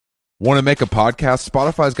Want to make a podcast?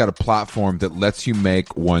 Spotify's got a platform that lets you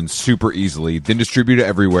make one super easily, then distribute it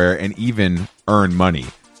everywhere and even earn money.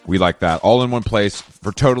 We like that. All in one place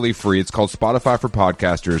for totally free. It's called Spotify for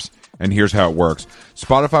Podcasters, and here's how it works.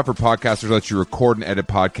 Spotify for Podcasters lets you record and edit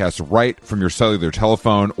podcasts right from your cellular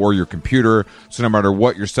telephone or your computer, so no matter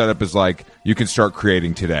what your setup is like, you can start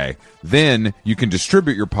creating today. Then you can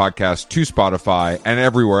distribute your podcast to Spotify and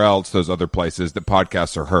everywhere else, those other places that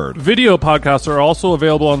podcasts are heard. Video podcasts are also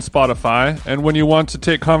available on Spotify, and when you want to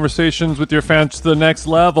take conversations with your fans to the next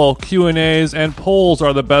level, Q&As and polls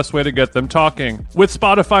are the best way to get them talking. With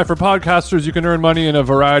Spotify for Podcasters, you can earn money in a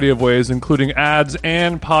variety of ways, including ads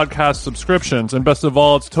and podcast subscriptions. And best of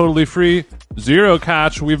all, it's totally free, zero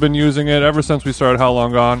catch. We've been using it ever since we started How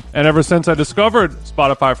Long Gone. And ever since I discovered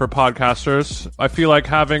Spotify for Podcasters, I feel like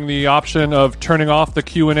having the option of turning off the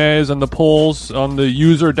Q&As and the polls on the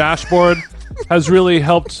user dashboard has really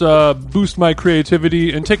helped boost my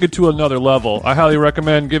creativity and take it to another level. I highly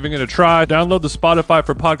recommend giving it a try. Download the Spotify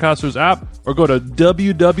for Podcasters app or go to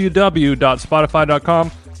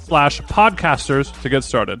www.spotify.com/podcasters to get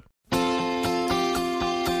started.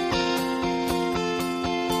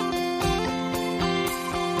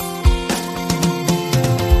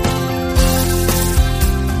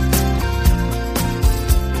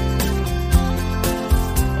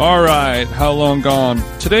 All right, How Long Gone?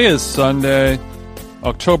 Today is Sunday,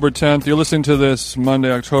 October 10th. You're listening to this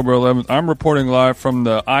Monday, October 11th. I'm reporting live from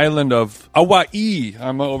the island of Hawaii.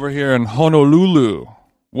 I'm over here in Honolulu.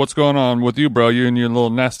 What's going on with you, bro? You and your little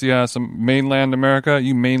nasty ass mainland America?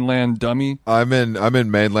 You mainland dummy? I'm in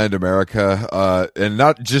mainland America, and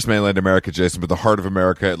not just mainland America, Jason, but the heart of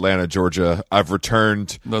America, Atlanta, Georgia. I've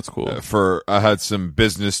returned. That's cool. I had some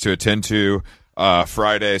business to attend to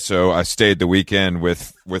Friday, so I stayed the weekend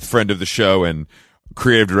with friend of the show and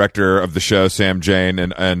creative director of the show, Sam Jane,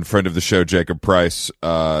 and friend of the show, Jacob Price,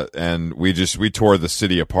 and we tore the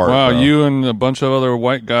city apart. Wow, bro. You and a bunch of other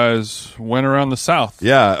white guys went around the South.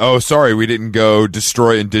 Yeah. Oh, sorry, we didn't go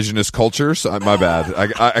destroy indigenous cultures. My bad.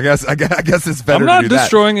 I guess it's better. I'm not to do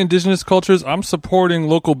destroying indigenous cultures. I'm supporting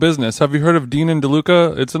local business. Have you heard of Dean and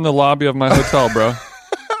DeLuca? It's in the lobby of my hotel, bro.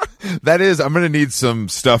 That is, I'm going to need some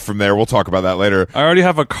stuff from there. We'll talk about that later. I already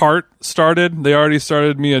have a cart started. They already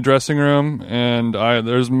started me a dressing room, and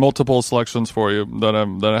there's multiple selections for you that I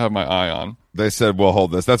have my eye on. They said we'll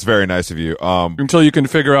hold this. That's very nice of you. Until you can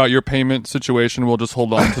figure out your payment situation, we'll just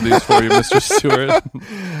hold on to these for you, Mr. Stewart.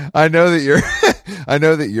 I know that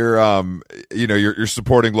you're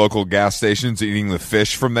supporting local gas stations, eating the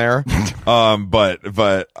fish from there. But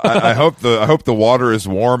I hope the water is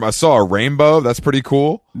warm. I saw a rainbow. That's pretty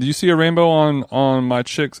cool. Do you see a rainbow on my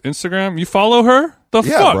chick's Instagram? You follow her? The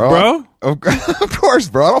fuck, bro? Of course,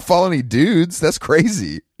 bro. I don't follow any dudes. That's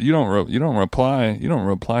crazy. You don't reply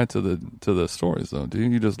to the stories though,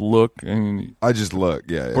 dude. You just look and I just look,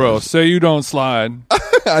 yeah. Bro, say you don't slide.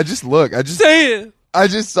 I just look. I just say it. I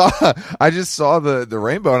just saw the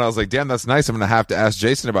rainbow and I was like, damn, that's nice. I'm gonna have to ask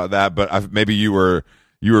Jason about that. But maybe you were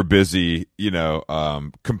busy,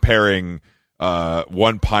 comparing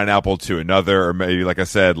one pineapple to another, or maybe, like I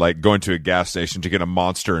said, like going to a gas station to get a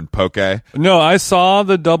Monster and Poke. No, I saw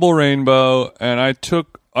the double rainbow, and I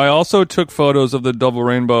also took photos of the double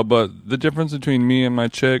rainbow, but the difference between me and my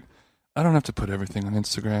chick, I don't have to put everything on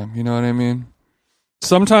Instagram. You know what I mean?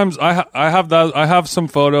 Sometimes I have some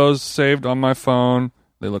photos saved on my phone.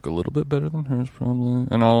 They look a little bit better than hers, probably,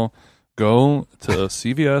 and I'll go to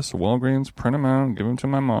CVS or Walgreens, print them out, give them to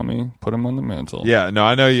my mommy, put them on the mantle. Yeah, no,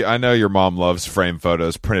 I know your mom loves frame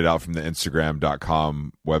photos printed out from the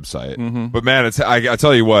Instagram.com website. Mm-hmm. But man, I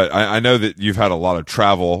tell you what, I know that you've had a lot of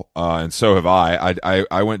travel, and so have I.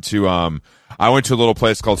 I went to a little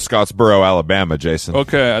place called Scottsboro, Alabama, Jason.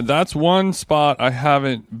 Okay, that's one spot I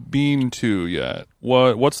haven't been to yet.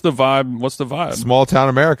 What's the vibe? Small town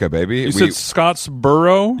America, baby. You said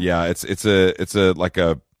Scottsboro? Yeah, it's a like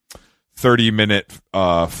a 30-minute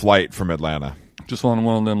flight from Atlanta. Just on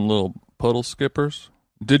one of them little puddle skippers.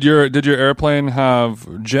 Did your airplane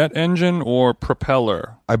have jet engine or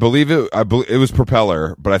propeller? I believe it was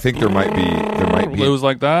propeller, but I think there might be. It was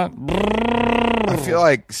like that. I feel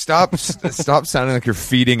like stop sounding like you're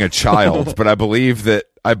feeding a child, but I believe that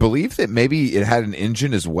maybe it had an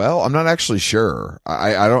engine as well. I'm not actually sure.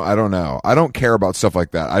 I don't know. I don't care about stuff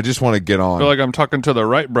like that. I just want to get on. I feel like I'm talking to the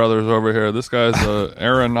Wright brothers over here. This guy's a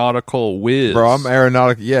aeronautical whiz. Bro, I'm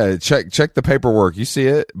aeronautical. Yeah, check the paperwork. You see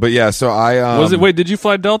it? But yeah, so I wait, did you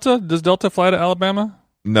fly Delta? Does Delta fly to Alabama?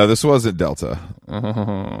 No, this wasn't Delta.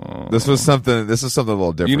 This was something a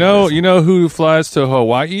little different. You know who flies to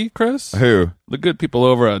Hawaii, Chris? Who? The good people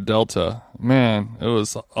over at Delta. Man, it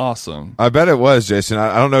was awesome. I bet it was, Jason.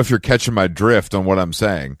 I don't know if you're catching my drift on what I'm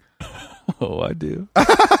saying. Oh, I do.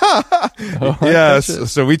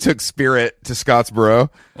 Yes. So we took Spirit to Scottsboro,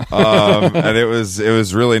 and it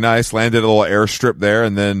was really nice. Landed a little airstrip there,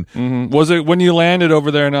 and then Was it when you landed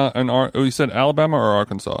over there you said Alabama or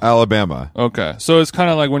Arkansas? Alabama. Okay, so it's kind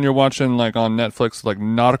of like when you're watching like on Netflix, like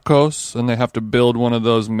Narcos, and they have to build one of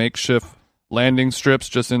those makeshift landing strips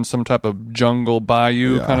just in some type of jungle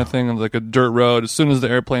bayou kind of thing, like a dirt road. As soon as the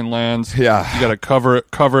airplane lands, you got to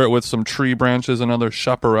cover it with some tree branches and other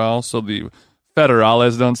chaparral so the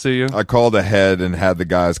federales don't see you. I called ahead and had the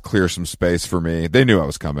guys clear some space for me. They knew I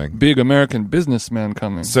was coming. Big American businessman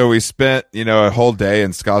coming. So we spent, a whole day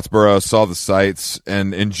in Scottsboro, saw the sights,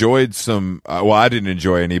 and enjoyed some. Well, I didn't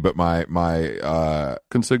enjoy any, but my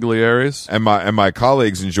consigliaries and my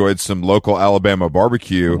colleagues enjoyed some local Alabama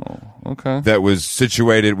barbecue. Oh, okay. That was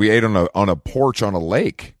situated. We ate on a porch on a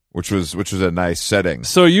lake, which was a nice setting.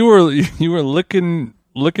 So you were licking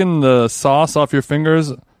the sauce off your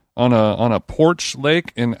fingers on a porch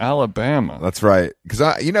lake in Alabama. That's right.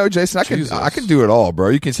 Because Jason, I can do it all, bro.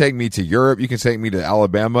 You can take me to Europe. You can take me to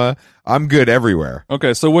Alabama. I'm good everywhere.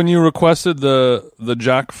 Okay, so when you requested the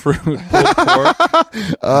jackfruit pulled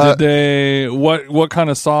pork, what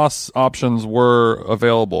kind of sauce options were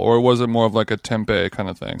available, or was it more of like a tempeh kind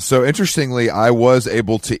of thing? So interestingly, I was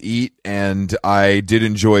able to eat, and I did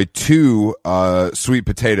enjoy 2 sweet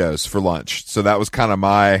potatoes for lunch. So that was kind of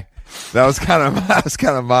my.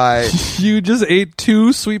 You just ate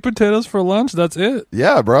 2 sweet potatoes for lunch? That's it?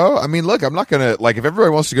 Yeah, bro. I mean, look, I'm not gonna if everybody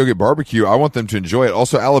wants to go get barbecue, I want them to enjoy it.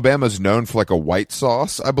 Also, Alabama's known for like a white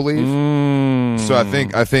sauce, I believe. So I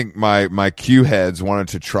think my Q heads wanted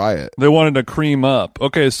to try it. They wanted to cream up.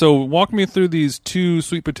 Okay, so walk me through these 2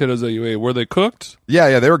 sweet potatoes that you ate. Were they cooked?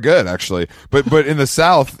 Yeah, they were good actually. But in the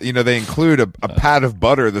South, they include a pat of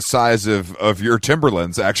butter the size of your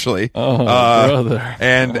Timberlands actually. Oh, brother.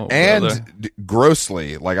 And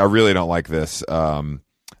grossly, like I really don't like this. A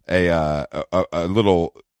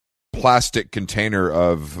little plastic container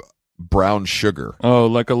of brown sugar. Oh,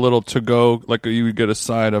 like a little to go, like you would get a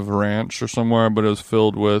side of ranch or somewhere, but it was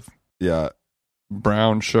filled with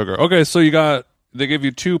brown sugar. Okay, so they give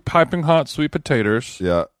you 2 piping hot sweet potatoes.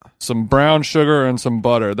 Yeah. Some brown sugar and some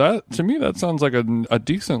butter. That to me, that sounds like a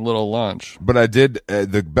decent little lunch. But I did.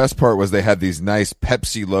 The best part was they had these nice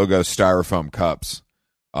Pepsi logo styrofoam cups.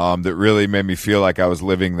 That really made me feel like I was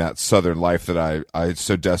living that Southern life that I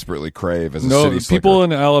so desperately crave as a city slicker. People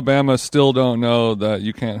in Alabama still don't know that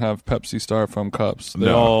you can't have Pepsi styrofoam cups. They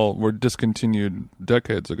all were discontinued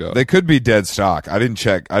decades ago. They could be dead stock. I didn't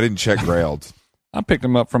check Grailed. I picked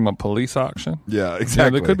them up from a police auction. Yeah, exactly.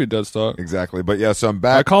 Yeah, they could be dead stock. Exactly. But yeah, so I'm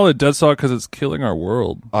back. I call it dead stock because it's killing our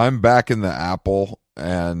world. I'm back in the Apple.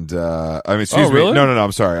 And excuse me. Really? No,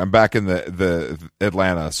 I'm sorry. I'm back in the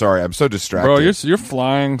Atlanta. Sorry, I'm so distracted. Bro, you're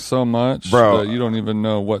flying so much, bro, that you don't even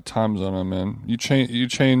know what time zone I'm in. You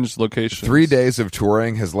change locations. 3 days of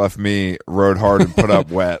touring has left me rode hard and put up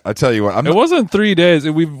wet. I tell you what, it wasn't 3 days.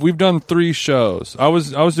 We've done 3 shows. I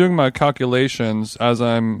was doing my calculations as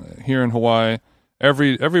I'm here in Hawaii.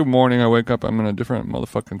 Every morning I wake up, I'm in a different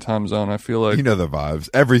motherfucking time zone. I feel like the vibes.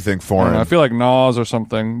 Everything foreign. I feel like Nas or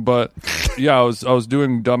something. But yeah, I was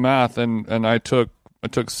doing dumb math and I took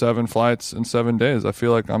 7 flights in 7 days. I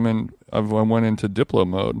feel like I went into Diplo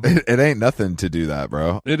mode. It ain't nothing to do that,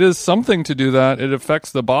 bro. It is something to do that. It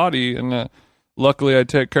affects the body, and luckily I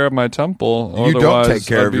take care of my temple. You don't take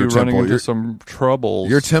care of your temple. Running into some troubles.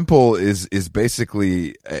 Your temple is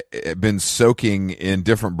basically been soaking in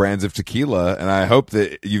different brands of tequila, and I hope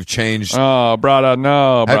that you've changed. Oh, brother,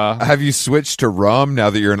 no, bro. Have you switched to rum now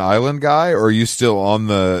that you're an island guy, or are you still on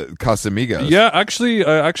the Casamigos? Yeah, actually,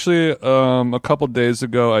 a couple days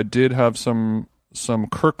ago, I did have some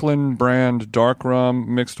Kirkland brand dark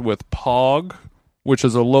rum mixed with Pog, which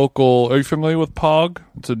is a local. Are you familiar with Pog?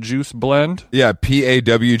 It's a juice blend. Yeah,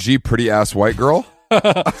 PAWG, pretty ass white girl.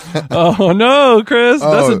 Oh no, Chris,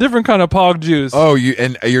 that's a different kind of Pog juice. Oh,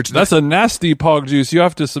 that's a nasty Pog juice. You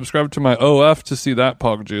have to subscribe to my OF to see that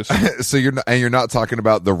Pog juice. So you're not talking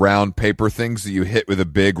about the round paper things that you hit with a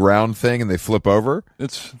big round thing and they flip over.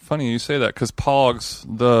 It's funny you say that because Pogs,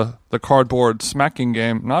 the cardboard smacking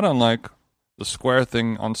game, not unlike the square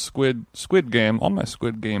thing on Squid Game. All my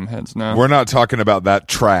Squid Game heads now. We're not talking about that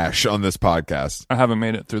trash on this podcast. I haven't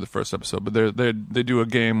made it through the first episode, but they do a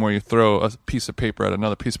game where you throw a piece of paper at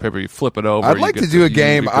another piece of paper, you flip it over. I'd like to do a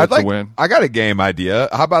game. I got a game idea.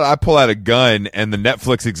 How about I pull out a gun and the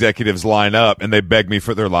Netflix executives line up and they beg me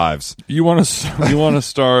for their lives? You want to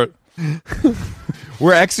start?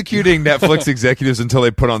 We're executing Netflix executives until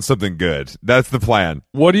they put on something good. That's the plan.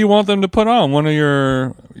 What do you want them to put on? One of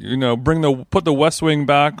your, put the West Wing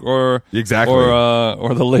back, or Exactly.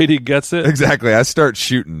 or The Lady Gets It. Exactly. I start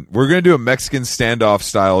shooting. We're going to do a Mexican standoff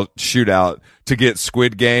style shootout to get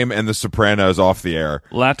Squid Game and The Sopranos off the air.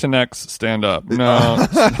 Latinx stand up. No,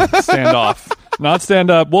 stand off. Not stand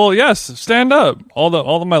up. Well, yes, stand up. All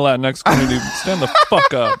of my Latinx community, stand the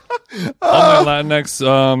fuck up. All my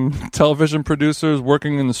Latinx television producers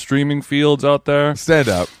working in the streaming fields out there, Stand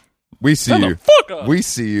up. We see stand you. the fuck up. We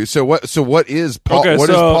see you. So what is Pog? Okay, What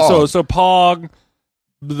is Pog? so Pog,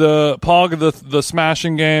 the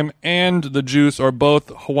smashing game, and the juice are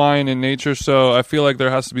both Hawaiian in nature. So I feel like there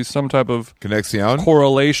has to be some type of Conexion?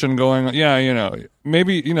 correlation going on. Yeah,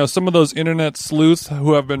 maybe some of those internet sleuths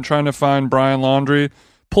who have been trying to find Brian Laundrie.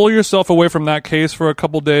 Pull yourself away from that case for a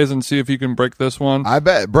couple days and see if you can break this one. I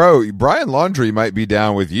bet, bro, Brian Laundrie might be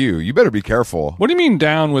down with you. You better be careful. What do you mean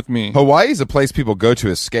down with me? Hawaii's a place people go to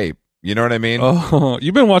escape. You know what I mean? Oh,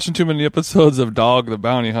 you've been watching too many episodes of Dog the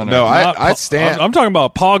Bounty Hunter. No, Not I stand. I'm talking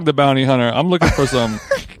about Pog the Bounty Hunter. I'm looking for some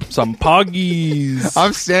poggies. I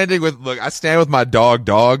stand with my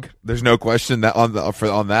dog. There's no question that on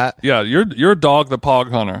that. Yeah, you're Dog the Pog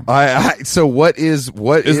Hunter. So what is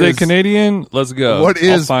they Canadian? Let's go.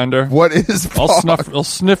 I'll find her. What is Pog?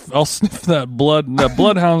 I'll sniff that blood. That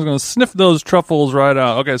bloodhound's gonna sniff those truffles right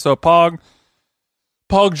out. Okay, so Pog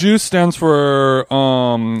juice stands for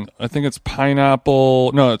I think it's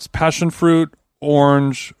pineapple. No, it's passion fruit,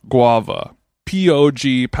 orange, guava.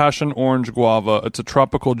 POG, passion orange guava. It's a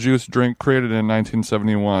tropical juice drink created in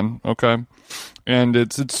 1971. Okay, and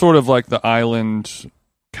it's sort of like the island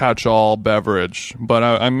catch-all beverage. But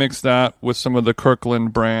I mix that with some of the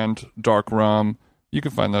Kirkland brand dark rum. You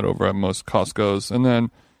can find that over at most Costco's, and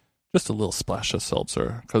then just a little splash of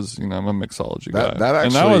seltzer because I'm a mixology guy.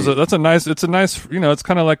 That's a nice. It's it's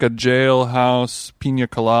kind of like a jailhouse pina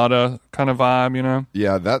colada kind of vibe.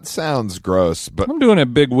 Yeah, that sounds gross, but I'm doing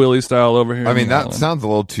it Big Willie style over here. I mean, that sounds a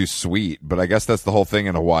little too sweet, but I guess that's the whole thing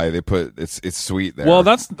in Hawaii. They put it's sweet there. Well,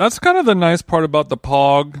 that's kind of the nice part about the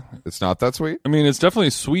Pog. It's not that sweet. I mean, it's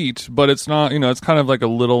definitely sweet, but it's not. It's kind of like a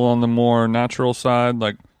little on the more natural side,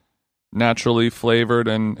 like naturally flavored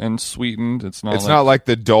and sweetened. It's not like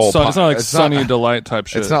the dull. It's not like Sunny Delight type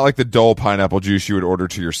shit. It's not like the dull pineapple juice you would order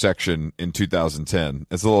to your section in 2010.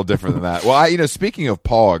 It's a little different than that. Well, speaking of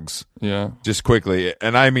Pogs, yeah, just quickly,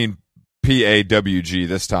 and I mean PAWG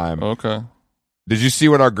this time. Okay. Did you see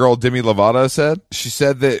what our girl Demi Lovato said? She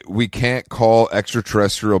said that we can't call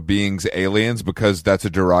extraterrestrial beings aliens because that's a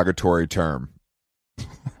derogatory term.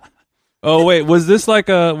 Oh wait, was this like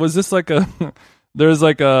a there's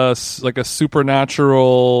like a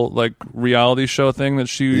supernatural like reality show thing that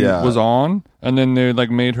she was on, and then they like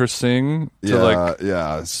made her sing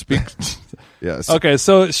to speak. Yes. Okay,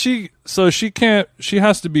 so she can't. She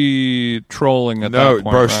has to be trolling at that point.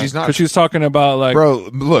 No, bro, right? she's not. Because she's talking about like, bro,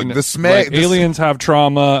 look, the smeg. Like, aliens have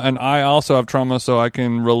trauma, and I also have trauma, so I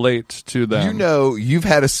can relate to them. You've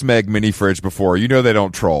had a smeg mini fridge before. You know they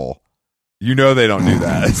don't troll. You know they don't do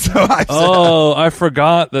that. So I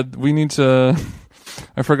forgot that we need to.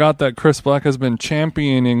 I forgot that Chris Black has been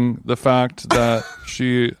championing the fact that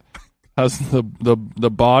she has the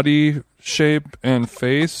body shape and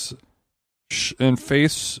facial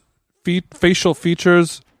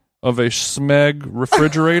features of a Smeg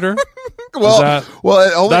refrigerator.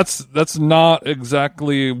 That's not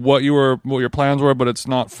exactly what your plans were, but it's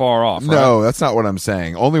not far off. No, right? That's not what I'm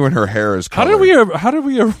saying. Only when her hair is colored.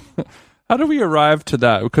 How did we arrive to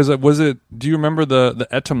that? Because do you remember the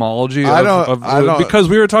etymology? I don't. Because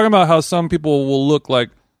we were talking about how some people will look like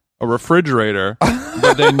a refrigerator,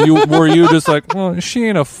 but then were you just like, well, she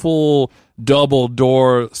ain't a full double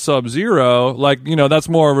door Sub-Zero. Like, that's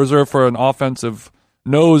more reserved for an offensive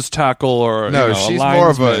nose tackle or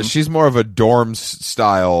she's more of a dorm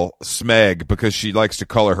style Smeg because she likes to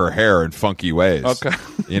color her hair in funky ways. Okay.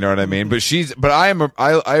 You know what I mean?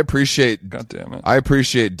 I appreciate God damn it. I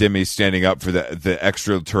appreciate Demi standing up for the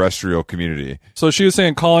extraterrestrial community. So she was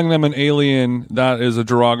saying calling them an alien, that is a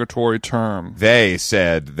derogatory term. They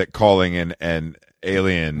said that calling an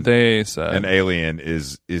alien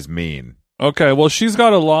is mean. Okay, well she's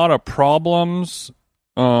got a lot of problems.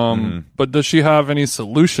 But does she have any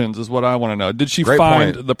solutions is what I want to know. Did she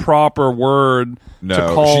find the proper word to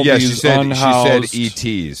call these unhoused? She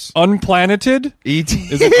said ETs. Unplaneted? ET.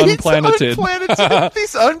 Is it unplaneted?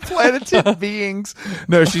 These unplaneted beings.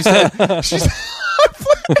 No, she said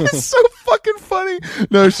it's so fucking funny.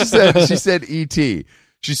 No, she said ET.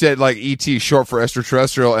 She said like ET short for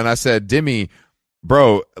extraterrestrial, and I said, Demi,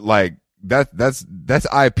 bro, like that's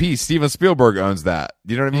IP. Steven Spielberg owns that.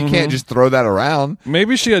 You know what I mean? You can't just throw that around.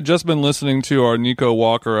 Maybe she had just been listening to our Nico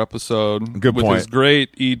Walker episode Good with point. his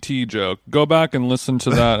great ET joke. Go back and listen to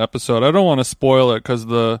that episode. I don't want to spoil it because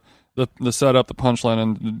the setup, the punchline,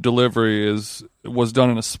 and the delivery was done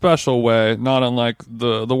in a special way, not unlike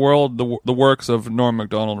the works of Norm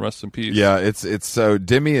Macdonald. Rest in peace. Yeah, it's so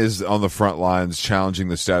Demi is on the front lines challenging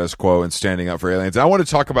the status quo and standing up for aliens. I want to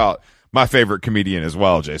talk about my favorite comedian as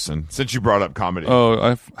well, Jason, since you brought up comedy. Oh,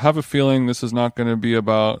 I have a feeling this is not going to be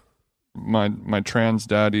about my trans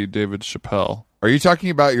daddy, David Chappelle. Are you talking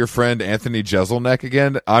about your friend Anthony Jeselnik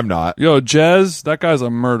again? I'm not. Yo, Jez, that guy's a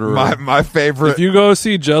murderer. My favorite. If you go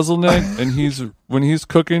see Jeselnik and when he's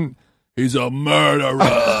cooking, he's a murderer.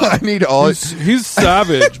 I need all. He's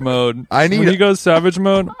savage mode. When he goes savage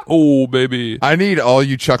mode. Oh, baby. I need all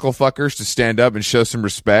you chuckle fuckers to stand up and show some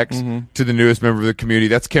respect to the newest member of the community.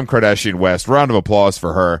 That's Kim Kardashian West. Round of applause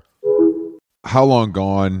for her. How Long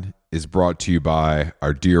Gone is brought to you by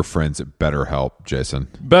our dear friends at BetterHelp, Jason.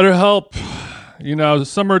 BetterHelp. You know, the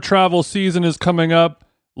summer travel season is coming up.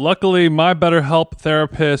 Luckily, my BetterHelp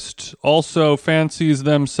therapist also fancies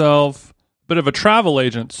themselves a bit of a travel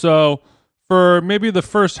agent. So for maybe the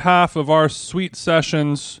first half of our sweet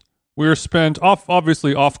sessions, we were spent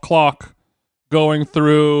obviously off clock going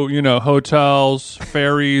through, hotels,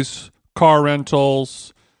 ferries, car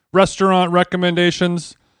rentals, restaurant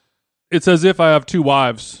recommendations. It's as if I have two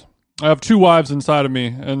wives. I have two wives inside of me,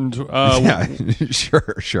 and yeah,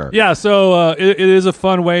 sure. Yeah, so it is a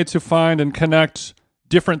fun way to find and connect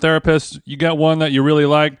different therapists. You get one that you really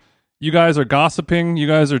like. You guys are gossiping. You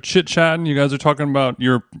guys are chit-chatting. You guys are talking about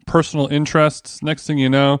your personal interests. Next thing you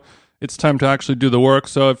know, it's time to actually do the work.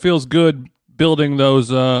 So it feels good building those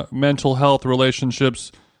mental health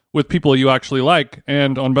relationships with people you actually like.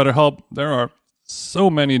 And on BetterHelp, there are so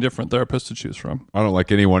many different therapists to choose from. I don't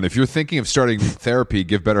like anyone. If you're thinking of starting therapy,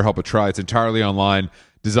 give BetterHelp a try. It's entirely online,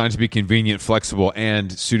 designed to be convenient, flexible,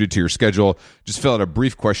 and suited to your schedule. Just fill out a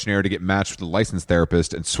brief questionnaire to get matched with a licensed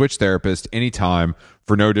therapist and switch therapist anytime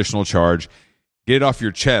for no additional charge. Get it off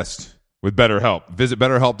your chest with BetterHelp. Visit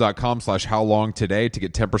BetterHelp.com/howlong today to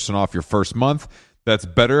get 10% off your first month. That's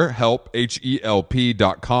BetterHelp,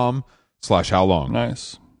 HELP.com/howlong.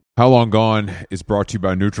 Nice. How Long Gone is brought to you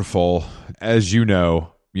by Nutrafol. As you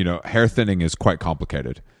know, hair thinning is quite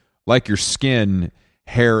complicated. Like your skin,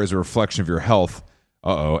 hair is a reflection of your health.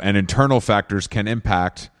 And internal factors can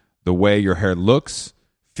impact the way your hair looks,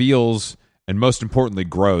 feels, and most importantly,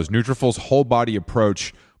 grows. Nutrafol's whole body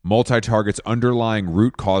approach multi-targets underlying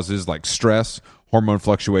root causes like stress, hormone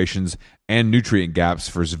fluctuations, and nutrient gaps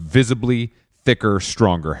for visibly thicker,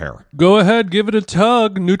 stronger hair. Go ahead, give it a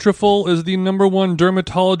tug. Nutrafol is the #1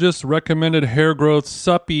 dermatologist recommended hair growth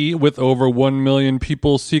suppy with over 1 million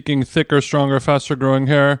people seeking thicker, stronger, faster growing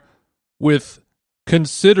hair with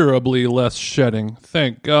considerably less shedding.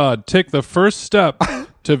 Thank God. Take the first step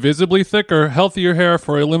to visibly thicker, healthier hair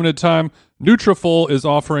for a limited time. Nutrafol is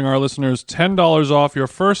offering our listeners $10 off your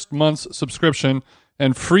first month's subscription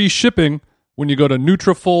and free shipping when you go to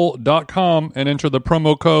Nutrafol.com and enter the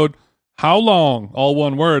promo code HOWLONG, all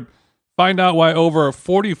one word. Find out why over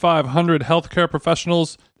 4,500 healthcare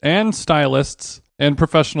professionals and stylists and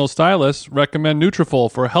professional stylists recommend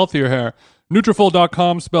Nutrafol for healthier hair.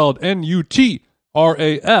 Nutrafol.com, spelled Nutrafol.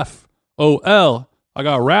 I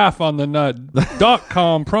got RAF on the nut.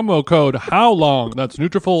 .com, promo code HOWLONG. That's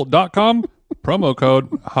Nutrafol.com, promo code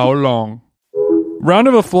HOWLONG. Round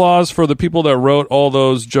of applause for the people that wrote all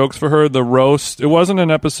those jokes for her. The roast. It wasn't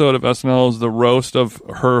an episode of SNL. It was the roast of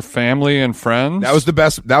her family and friends. That was the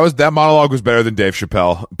best. That monologue was better than Dave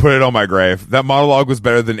Chappelle. Put it on my grave. That monologue was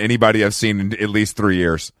better than anybody I've seen in at least 3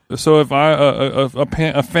 years. So if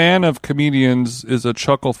a fan of comedians is a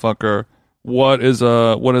chuckle fucker, what is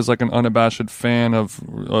like an unabashed fan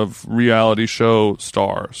of reality show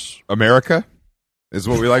stars? America is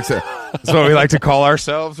what we like to. That's what we like to call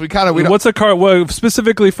ourselves. What's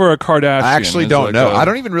specifically for a Kardashian? I actually don't know. I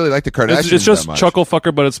don't even really like the Kardashians. It's just that much. chuckle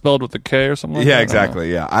fucker, but it's spelled with a K or something. Yeah,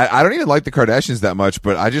 exactly. Yeah, I don't even like the Kardashians that much,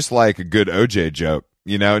 but I just like a good OJ joke.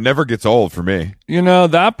 It never gets old for me.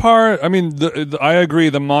 That part. I mean, I agree.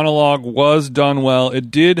 The monologue was done well. It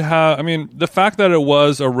did have. I mean, the fact that it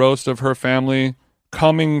was a roast of her family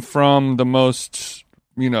coming from the most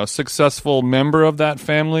successful member of that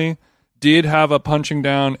family did have a punching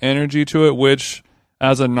down energy to it, which,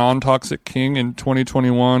 as a non-toxic king in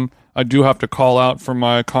 2021, I do have to call out for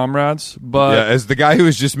my comrades. But yeah, as the guy who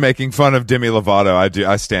was just making fun of Demi Lovato,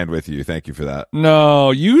 I stand with you. Thank you for that.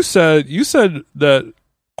 No, you said that,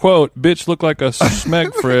 quote, bitch looked like a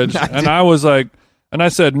smeg fridge, and I was like, And I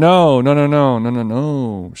said, no.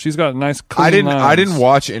 She's got nice clean lines. I didn't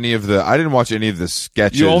watch any of the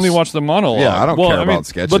sketches. You only watch the monologue. Yeah, I don't care about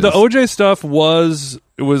sketches. But the OJ stuff was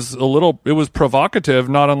provocative,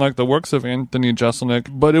 not unlike the works of Anthony Jeselnik,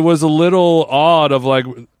 but it was a little odd of like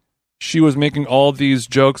she was making all these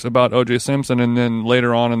jokes about OJ Simpson, and then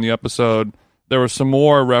later on in the episode there were some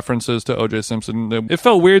more references to O.J. Simpson. It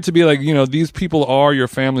felt weird to be like, these people are your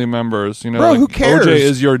family members. Bro, like, who cares? O.J.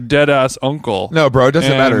 is your dead-ass uncle. No, bro, it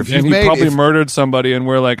doesn't matter. He probably murdered somebody, and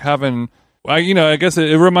we're like having... I guess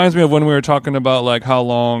it reminds me of when we were talking about like how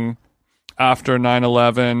long after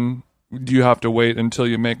 9/11 do you have to wait until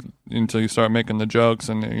you start making the jokes,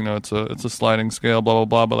 and it's a sliding scale, blah blah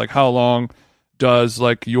blah. But like, how long does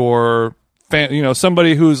like your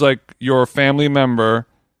somebody who's like your family member,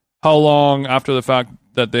 how long after the fact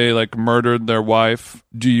that they like murdered their wife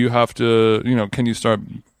do you have to can you start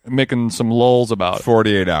making some lulls about it?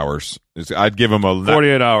 48 hours. I'd give them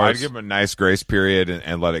 48 hours. I'd give them a nice grace period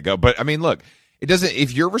and let it go. But I mean, look, it doesn't.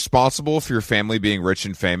 If you're responsible for your family being rich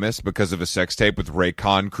and famous because of a sex tape with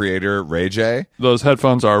Raycon creator Ray J, those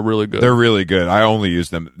headphones are really good. They're really good. I only use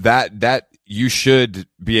them. That you should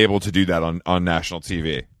be able to do that on national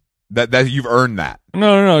TV. That you've earned that.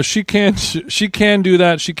 No. She can do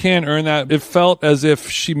that. She can earn that. It felt as if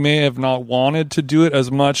she may have not wanted to do it as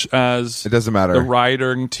much as it doesn't matter. The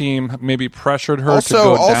writing team maybe pressured her to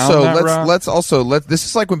go down that route. Let's this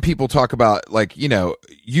is like when people talk about like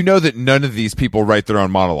that none of these people write their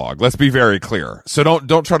own monologue. Let's be very clear. So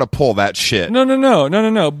don't try to pull that shit.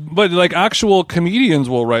 No. But like actual comedians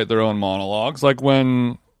will write their own monologues. Like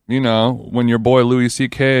when your boy Louis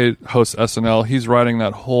C.K. hosts SNL, he's writing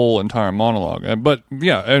that whole entire monologue.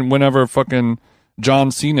 And whenever fucking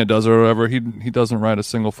John Cena does it or whatever, he doesn't write a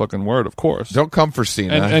single fucking word, of course. Don't come for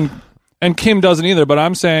Cena. And Kim doesn't either, but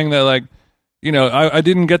I'm saying that like, I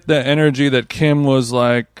didn't get the energy that Kim was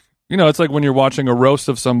like, it's like when you're watching a roast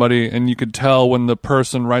of somebody and you could tell when the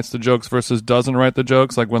person writes the jokes versus doesn't write the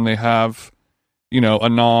jokes, like when they have a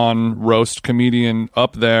non-roast comedian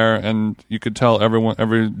up there and you could tell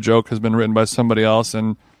every joke has been written by somebody else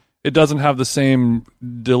and it doesn't have the same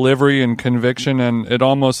delivery and conviction, and it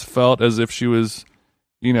almost felt as if she was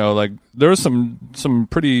like there was some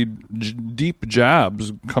pretty deep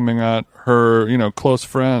jabs coming at her close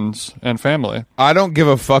friends and family. I don't give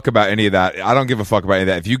a fuck about any of that.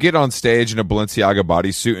 If you get on stage in a Balenciaga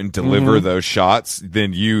bodysuit and deliver those shots,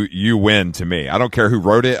 then you win to me. I don't care who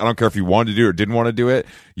wrote it. I don't care if you wanted to do it or didn't want to do it.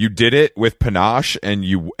 You did it with panache and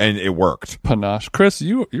it worked. Panache. Chris,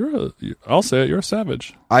 I'll say it, you're a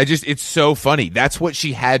savage. It's so funny. That's what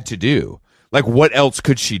she had to do. Like, what else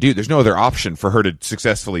could she do? There's no other option for her to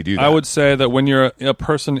successfully do that. I would say that when you're a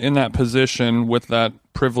person in that position with that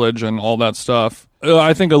privilege and all that stuff,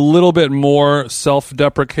 I think a little bit more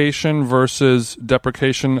self-deprecation versus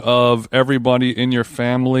deprecation of everybody in your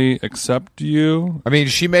family except you. I mean,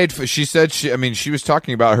 she was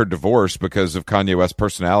talking about her divorce because of Kanye West's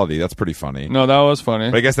personality. That's pretty funny. No, that was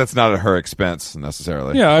funny. But I guess that's not at her expense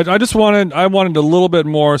necessarily. Yeah, I wanted a little bit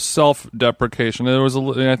more self-deprecation.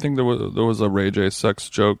 I think there was a Ray J sex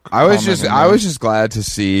joke. I was just glad to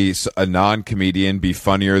see a non-comedian be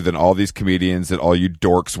funnier than all these comedians that all you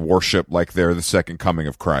dorks worship like they're the second coming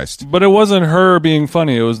of Christ. But it wasn't her being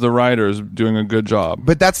funny, it was the writers doing a good job.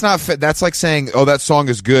 But that's not that's like saying, oh, that song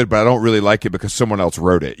is good but I don't really like it because someone else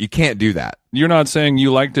wrote it. You can't do that. You're not saying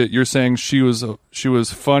you liked it, you're saying she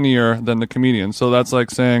was funnier than the comedian. So that's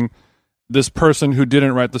like saying this person who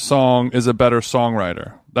didn't write the song is a better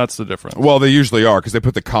songwriter. That's the difference. Well, they usually are because they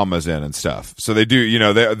put the commas in and stuff. So they do,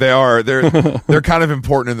 they're kind of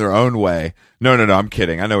important in their own way. No, I'm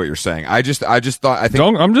kidding. I know what you're saying.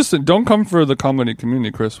 Don't come for the comedy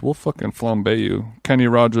community, Chris. We'll fucking flambe you. Kenny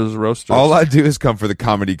Rogers roasters. All I do is come for the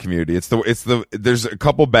comedy community. There's a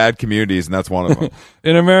couple bad communities and that's one of them.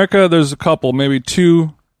 In America, there's a couple, maybe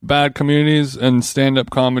two bad communities, and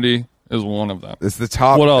stand-up comedy is one of them. It's the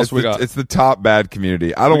top. What else we got? It's the top bad community.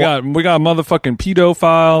 We got motherfucking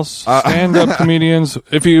pedophiles, stand-up comedians.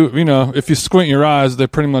 If you squint your eyes, they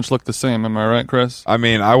pretty much look the same. Am I right, Chris? I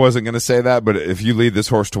mean, I wasn't going to say that, but if you lead this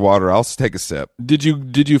horse to water, I'll take a sip. Did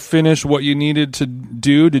you finish what you needed to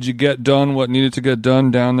do? Did you get done what needed to get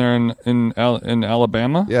done down there in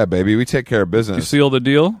Alabama? Yeah, baby, we take care of business. You seal the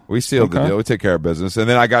deal? We sealed the deal. We take care of business, and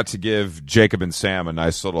then I got to give Jacob and Sam a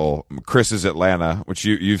nice little Chris's Atlanta, which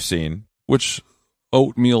you've seen. Which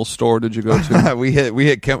oatmeal store did you go to? we hit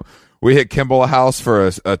We hit Kimball House for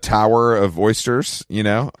a tower of oysters. You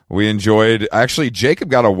know, we enjoyed. Actually, Jacob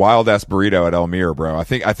got a wild ass burrito at Elmira, bro. I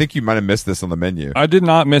think you might have missed this on the menu. I did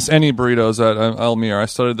not miss any burritos at Elmira. I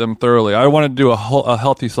studied them thoroughly. I wanted to do a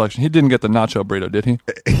healthy selection. He didn't get the nacho burrito, did he?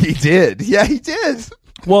 He did. Yeah, he did.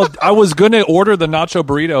 Well, I was gonna order the nacho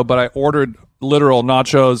burrito, but I ordered literal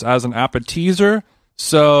nachos as an appetizer.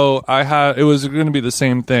 So it was going to be the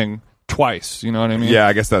same thing twice. You know what I mean? Yeah,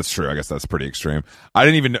 I guess that's true. I guess that's pretty extreme. I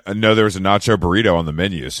didn't even know there was a nacho burrito on the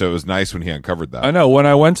menu, so it was nice when he uncovered that. I know. When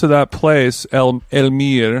I went to that place,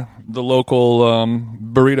 Elmir, the local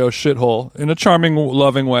burrito shithole, in a charming,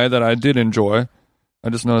 loving way that I did enjoy. I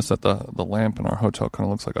just noticed that the lamp in our hotel kind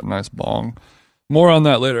of looks like a nice bong. More on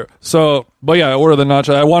that later. So, but yeah, I ordered the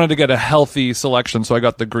nacho. I wanted to get a healthy selection, so I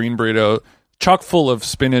got the green burrito, chock full of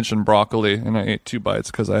spinach and broccoli, and I ate 2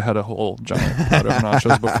 bites because I had a whole giant pot of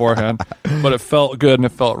nachos beforehand. But it felt good and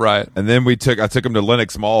it felt right. And then I took him to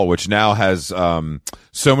Lenox Mall, which now has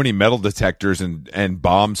so many metal detectors and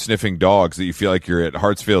bomb sniffing dogs that you feel like you're at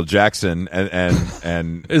Hartsfield Jackson.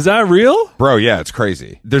 And Is that real? Bro, yeah, it's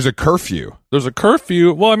crazy. There's a curfew. There's a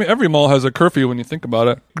curfew. Well, I mean, every mall has a curfew when you think about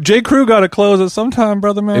it. J. Crew got to close at some time,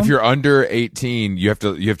 brother man. If you're under 18, you have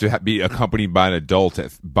to be accompanied by an adult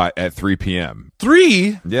at 3 p.m.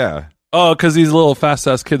 3? Yeah. Oh, because these little fast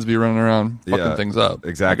ass kids be running around fucking things up.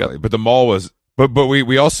 Exactly. But the mall was. But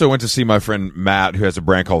we also went to see my friend Matt, who has a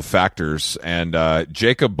brand called Factors, and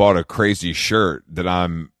Jacob bought a crazy shirt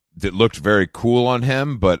that looked very cool on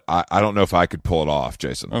him, but I don't know if I could pull it off,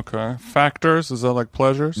 Jason. Okay. Factors, is that like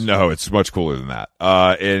pleasures? No, it's much cooler than that.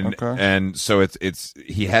 And so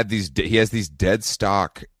he has these dead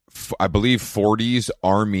stock, I believe 40s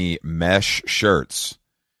Army mesh shirts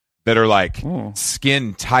that are like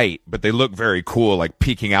skin tight, but they look very cool, like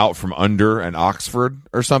peeking out from under an Oxford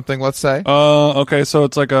or something, let's say. Okay, so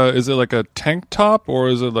it's like is it like a tank top or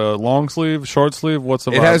is it a long sleeve, short sleeve? What's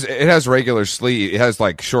the vibe? It has regular sleeve. It has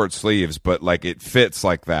like short sleeves, but like it fits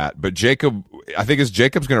like that. But Jacob's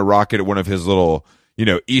going to rock it at one of his little,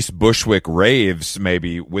 East Bushwick raves,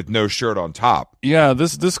 maybe with no shirt on top. Yeah,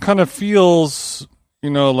 this kind of feels,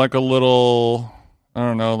 like a little, I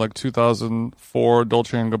don't know, like 2004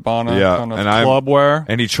 Dolce & Gabbana kind of club wear.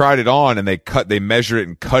 And he tried it on, and they measure it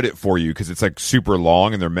and cut it for you because it's like super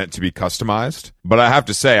long and they're meant to be customized. But I have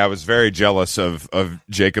to say, I was very jealous of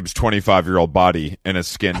Jacob's 25-year-old body in a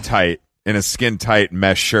skin tight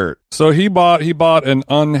mesh shirt. So he bought an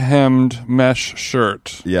unhemmed mesh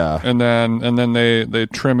shirt. Yeah. And then they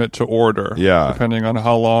trim it to order. Yeah. Depending on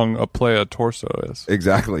how long a playa torso is.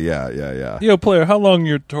 Exactly. Yeah. Yo, player, how long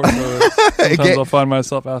your torso is? Sometimes I'll find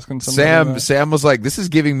myself asking somebody. Sam was like, this is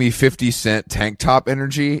giving me 50 Cent tank top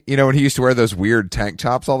energy. When he used to wear those weird tank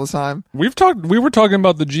tops all the time. We were talking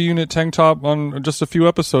about the G Unit tank top on just a few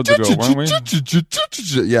episodes ago, weren't we?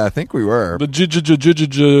 Yeah, I think we were. The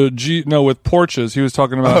G with Porches. He was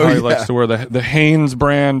talking about how he likes to wear the Hanes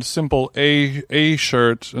brand simple A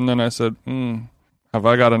shirt, and then I said, have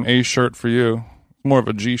I got an A shirt for you? More of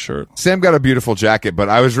a G shirt. Sam got a beautiful jacket, but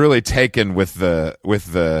I was really taken with the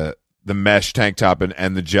mesh tank top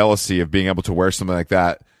and the jealousy of being able to wear something like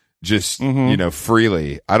that just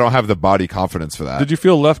freely. I don't have the body confidence for that. Did you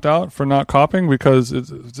feel left out for not copying? Because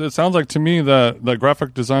it sounds like to me that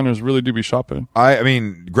graphic designers really do be shopping. I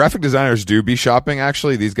mean, graphic designers do be shopping.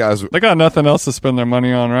 Actually, these guys, they got nothing else to spend their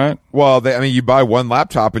money on, right? Well, you buy one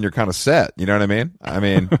laptop and you're kind of set. You know what I mean? I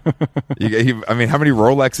mean, how many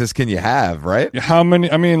Rolexes can you have, right? How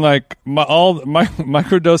many? I mean, like my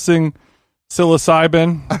microdosing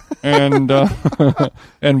psilocybin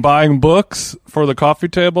and buying books for the coffee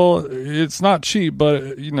table. It's not cheap,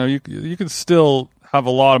 but you can still have a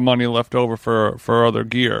lot of money left over for other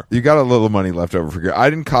gear. You got a little money left over for gear. I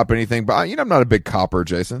didn't cop anything, but I'm not a big copper,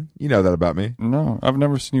 Jason. You know that about me. No, I've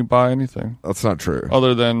never seen you buy anything. That's not true.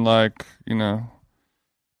 Other than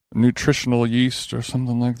nutritional yeast or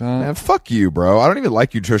something like that. Man, fuck you, bro. I don't even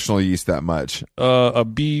like nutritional yeast that much. A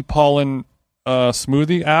bee pollen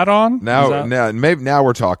smoothie add-on. Now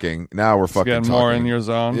we're talking. Now we're fucking getting talking. More in your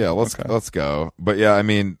zone. Yeah, let's go. But yeah, I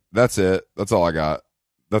mean, that's it. That's all I got.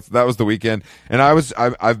 That was the weekend, and I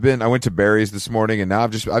went to Barry's this morning, and now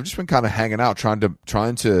I've just been kind of hanging out, trying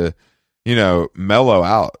to mellow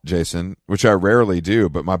out, Jason, which I rarely do,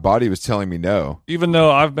 but my body was telling me no. Even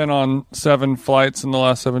though I've been on 7 flights in the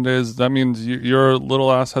last 7 days, that means your little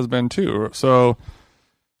ass has been too. So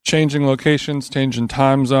changing locations, changing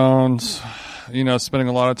time zones, spending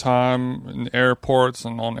a lot of time in airports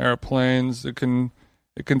and on airplanes, it can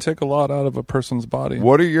take a lot out of a person's body.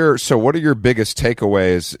 What are your biggest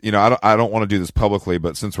takeaways? I don't want to do this publicly,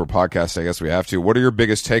 but since we're podcasting, I guess we have to. What are your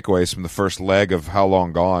biggest takeaways from the first leg of How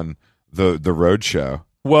Long Gone, the road show?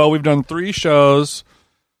 Well, we've done 3 shows.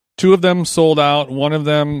 2 of them sold out. 1 of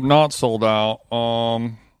them not sold out.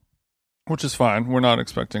 Which is fine. We're not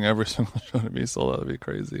expecting every single show to be sold out. That'd be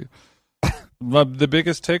crazy. But the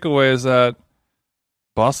biggest takeaway is that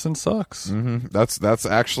Boston sucks. Mm-hmm. That's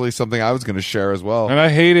actually something I was going to share as well. And I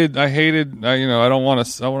hated. You know, I don't want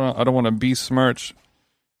to besmirch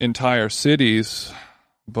entire cities,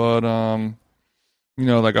 but you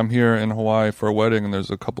know, like I'm here in Hawaii for a wedding, and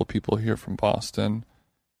there's a couple of people here from Boston,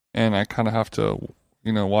 and I kind of have to,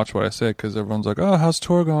 you know, watch what I say because everyone's like, "Oh, how's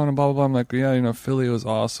tour going?" and blah blah blah. I'm like, "Yeah, you know, Philly was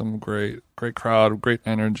awesome, great crowd, great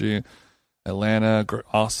energy. Atlanta,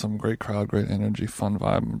 awesome, great crowd, great energy, fun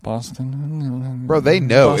vibe. Boston, bro, they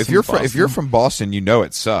know. Boston, if you're from Boston, you know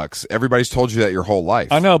it sucks. Everybody's told you that your whole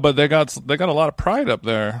life. I know, but they got a lot of pride up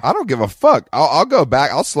there. I don't give a fuck. I'll go back.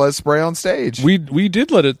 I'll let it spray on stage. We did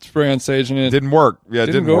let it spray on stage, and it didn't work. Yeah, it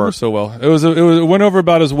didn't go work over so well. It went over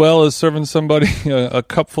about as well as serving somebody a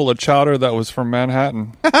cup full of chowder that was from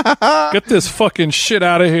Manhattan. Get this fucking shit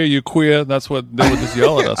out of here, you queer. That's what they would just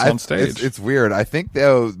yell at us on stage. It's weird. I think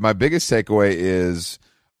though my biggest takeaway is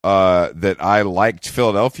that I liked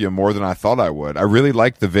Philadelphia more than I thought I would. I really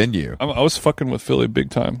liked the venue. I was fucking with Philly big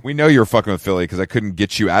time. We know you were fucking with Philly because I couldn't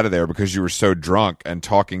get you out of there because you were so drunk and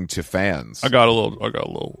talking to fans. I got a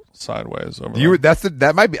little sideways over there.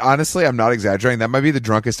 That might be, honestly, I'm not exaggerating. That might be the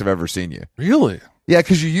drunkest I've ever seen you. Really? Yeah,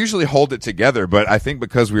 because you usually hold it together, but I think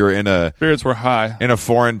because we were spirits were high in a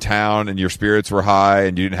foreign town and your spirits were high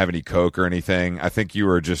and you didn't have any coke or anything, I think you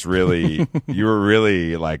were just really you were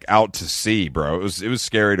really like out to sea, bro. It was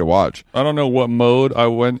scary to watch. I don't know what mode I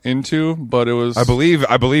went into, but it was. I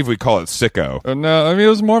believe we call it sicko. No, I mean it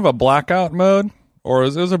was more of a blackout mode, or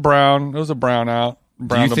it was a brown. It was a brown out.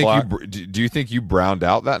 Brown to black. Do you think you browned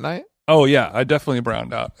out that night? Oh yeah, I definitely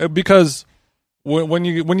browned out because when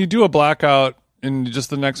you do a blackout. And just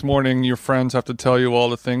the next morning, your friends have to tell you all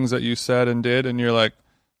the things that you said and did, and you're like,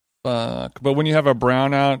 fuck. But when you have a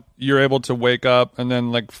brownout, you're able to wake up, and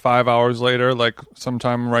then like 5 hours later, like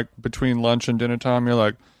sometime right between lunch and dinner time, you're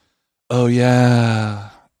like, oh yeah,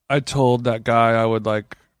 I told that guy I would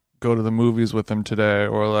like go to the movies with him today,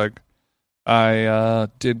 or like I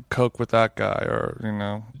did coke with that guy, or you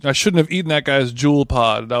know, I shouldn't have eaten that guy's Jewel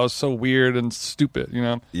pod. That was so weird and stupid, you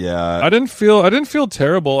know. Yeah, I didn't feel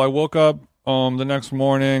terrible. I woke up the next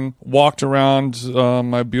morning, walked around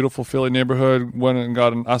my beautiful Philly neighborhood, went and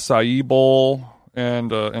got an acai bowl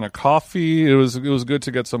and a coffee. It was good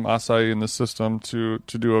to get some acai in the system to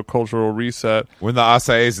do a cultural reset. When the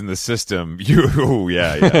acai is in the system,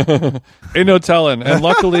 yeah. Ain't no telling. And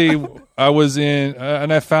luckily, I was in,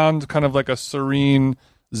 and I found kind of like a serene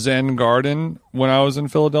Zen garden when I was in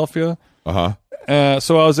Philadelphia.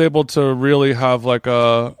 So I was able to really have like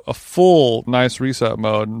a full nice reset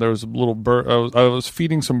mode. And there was a little bird. I was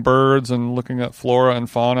feeding some birds and looking at flora and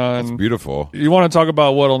fauna. That's and beautiful. You want to talk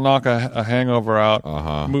about what'll knock a hangover out?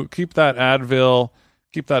 Keep that Advil.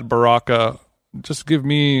 Keep that Baraka. Just give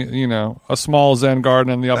me, you know, a small Zen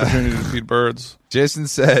garden and the opportunity to feed birds. Jason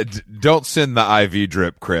said, don't send the IV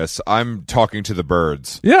drip, Chris. I'm talking to the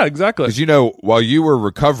birds. Yeah, exactly. Because, you know, while you were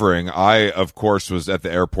recovering, I, of course, was at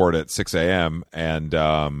the airport at 6 a.m. And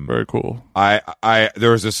very cool.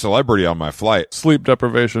 There was a celebrity on my flight. Sleep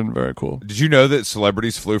deprivation, very cool. Did you know that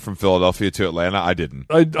celebrities flew from Philadelphia to Atlanta? I didn't.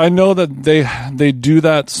 I know that they do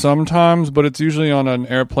that sometimes, but it's usually on an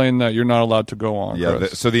airplane that you're not allowed to go on. Yeah,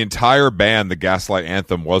 so the entire band, the Gaslight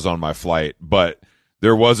Anthem, was on my flight, but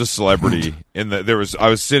there was a celebrity I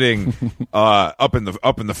was sitting up in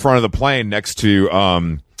the front of the plane next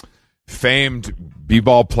to famed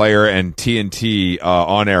b-ball player and TNT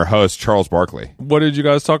on-air host Charles Barkley. What did you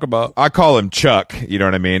guys talk about? I call him Chuck, you know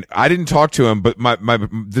what I mean? I didn't talk to him, but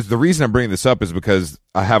the reason I'm bringing this up is because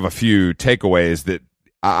I have a few takeaways that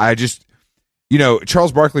I just, you know,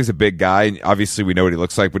 Charles Barkley's a big guy. Obviously, we know what he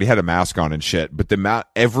looks like, but he had a mask on and shit. But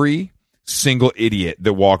every single idiot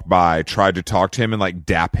that walked by tried to talk to him and like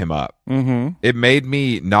dap him up. It made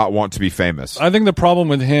me not want to be famous. I think the problem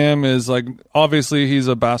with him is like, obviously he's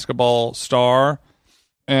a basketball star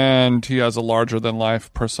and he has a larger than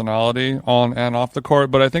life personality on and off the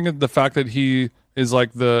court. But I think the fact that he is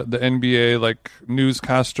like the NBA like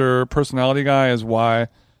newscaster personality guy is why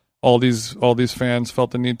all these fans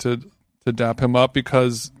felt the need to dap him up,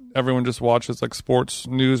 because everyone just watches like sports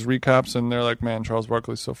news recaps and they're like, man, Charles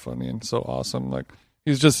Barkley's so funny and so awesome. Like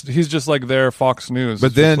he's just like their Fox News.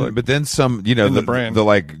 But then some, you know, the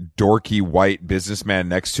like dorky white businessman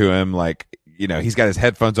next to him, like, you know, he's got his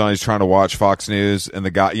headphones on, he's trying to watch Fox News, and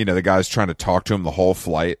the guy's trying to talk to him the whole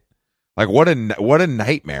flight. Like what a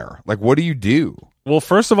nightmare. Like what do you do? Well,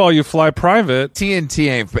 first of all, you fly private. TNT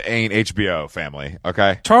ain't HBO, family.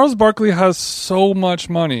 Okay. Charles Barkley has so much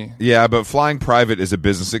money. Yeah, but flying private is a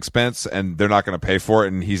business expense, and they're not going to pay for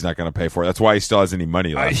it, and he's not going to pay for it. That's why he still has any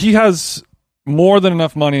money left. He has more than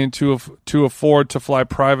enough money to afford to fly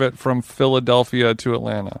private from Philadelphia to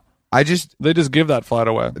Atlanta. They just give that flight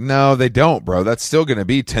away. No, they don't, bro. That's still going to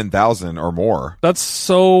be $10,000 or more. That's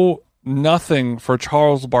so nothing for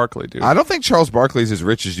Charles Barkley, dude. I don't think Charles Barkley's as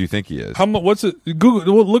rich as you think he is. How much? What's it?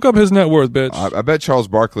 Google. Look up his net worth, bitch. I bet Charles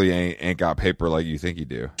Barkley ain't got paper like you think he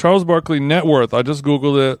do. Charles Barkley net worth. I just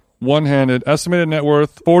Googled it. One-handed estimated net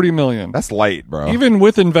worth $40 million. That's light, bro. Even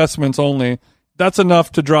with investments only, that's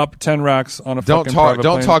enough to drop 10 racks on a fucking private plane.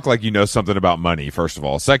 Don't talk like you know something about money. First of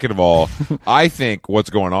all, second of all, I think what's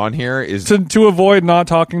going on here is to avoid not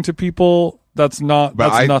talking to people. That's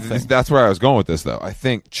nothing. That's where I was going with this, though. I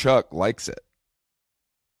think Chuck likes it.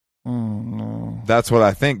 Oh, no. That's what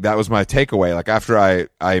I think. That was my takeaway. Like, after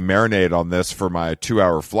I marinated on this for my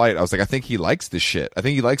 2-hour flight, I was like, I think he likes this shit. I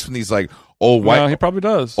think he likes when these, like, old white... Yeah, he probably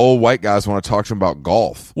does. Old white guys want to talk to him about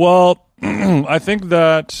golf. Well, I think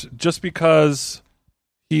that just because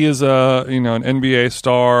he is an NBA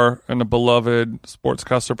star and a beloved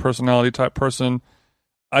sportscaster personality type person,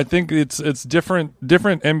 I think it's different.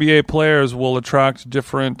 Different NBA players will attract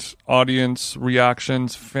different audience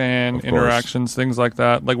reactions, fan interactions, things like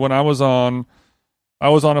that. Like when I was on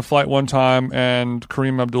a flight one time and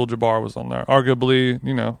Kareem Abdul-Jabbar was on there. Arguably,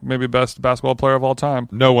 maybe best basketball player of all time.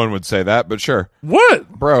 No one would say that, but sure. What?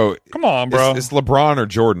 Bro. Come on, bro. It's LeBron or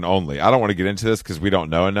Jordan only. I don't want to get into this because we don't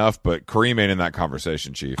know enough, but Kareem ain't in that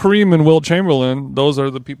conversation, Chief. Kareem and Wilt Chamberlain, those are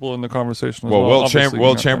the people in the conversation as well.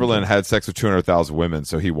 Wilt Chamberlain had sex with 200,000 women,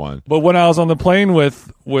 so he won. But when I was on the plane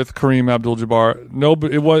with Kareem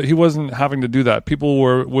Abdul-Jabbar, he wasn't having to do that.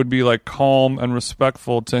 People would be like calm and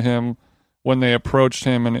respectful to him when they approached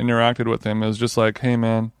him and interacted with him. It was just like, hey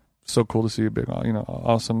man, so cool to see you, big,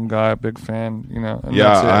 awesome guy, big fan, and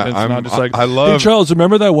yeah, that's it. It's not just like, I love, hey Charles,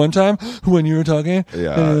 remember that one time when you were talking?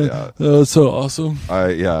 Yeah. So awesome.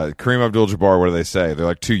 Kareem Abdul-Jabbar, what do they say? They're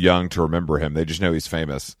like too young to remember him. They just know he's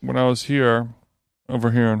famous. When I was over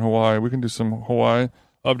here in Hawaii, we can do some Hawaii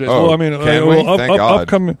updates. Oh, can we? Thank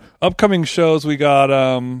God. Upcoming shows, we got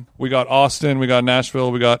Austin, we got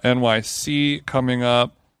Nashville, we got NYC coming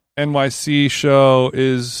up. NYC show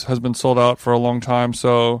has been sold out for a long time,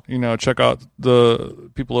 so check out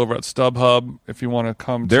the people over at StubHub if you want to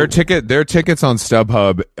come. Their tickets on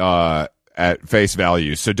StubHub at face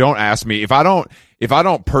value. So don't ask me if I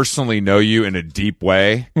don't personally know you in a deep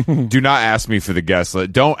way. Do not ask me for the guest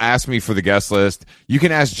list. Don't ask me for the guest list. You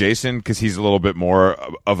can ask Jason because he's a little bit more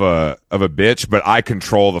of a bitch, but I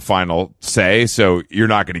control the final say, so you're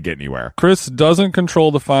not going to get anywhere. Chris doesn't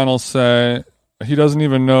control the final say. He doesn't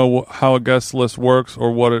even know how a guest list works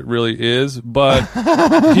or what it really is, but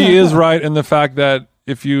he is right in the fact that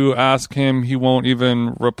if you ask him, he won't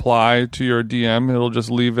even reply to your DM. He'll just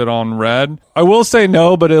leave it on red. I will say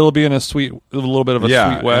no, but it'll be in a little bit of a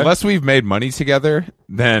sweet way. Unless we've made money together,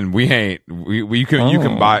 then we ain't. You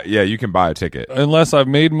can buy a ticket. Unless I've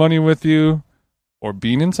made money with you or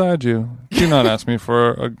been inside you, do not ask me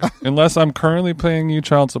unless I'm currently paying you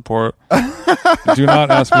child support. Do not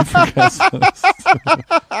ask me for guest lists.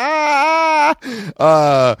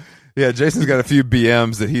 Yeah, Jason's got a few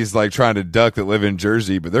BMs that he's like trying to duck that live in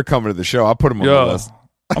Jersey, but they're coming to the show. I'll put them on the list.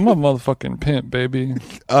 I'm a motherfucking pimp, baby.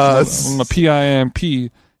 I'm a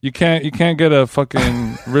PIMP. You can't get a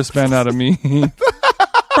fucking wristband out of me.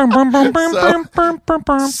 But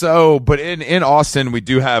in Austin, we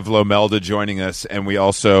do have Lomelda joining us, and we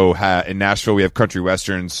also have in Nashville we have Country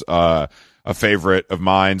Westerns, a favorite of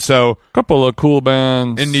mine. So couple of cool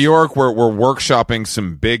bands. In New York, we're workshopping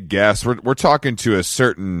some big guests. We're talking to a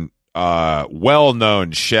certain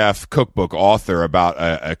well-known chef, cookbook author about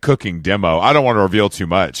a cooking demo. I don't want to reveal too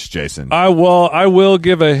much, Jason. I will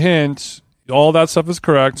give a hint. All that stuff is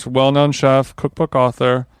correct. Well-known chef, cookbook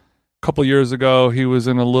author. A couple years ago, he was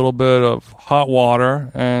in a little bit of hot water,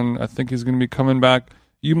 and I think he's going to be coming back.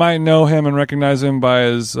 You might know him and recognize him by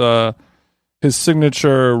his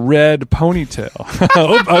signature red ponytail.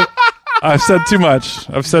 I've said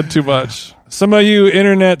too much. Some of you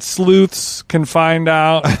internet sleuths can find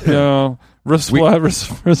out.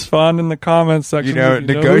 Respond in the comments section.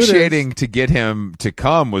 Negotiating to get him to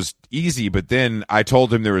come was easy, but then I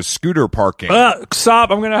told him there was scooter parking. Stop!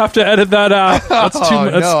 I'm gonna have to edit that out. That's too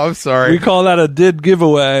much. No, I'm sorry. We call that a did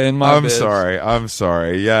giveaway in my. I'm sorry.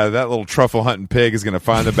 Yeah, that little truffle hunting pig is gonna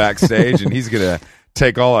find the backstage, and he's gonna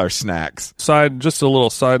take all our snacks. Just a little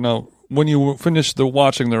side note. When you finish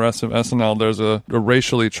watching the rest of SNL, there's a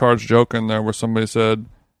racially charged joke in there where somebody said,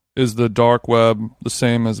 "Is the dark web the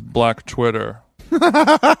same as Black Twitter?"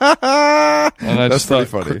 And That's pretty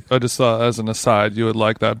funny. I just thought, as an aside, you would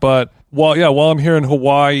like that. But while I'm here in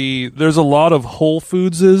Hawaii, there's a lot of Whole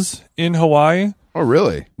Foodses in Hawaii. Oh,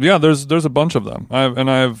 really? Yeah, there's a bunch of them.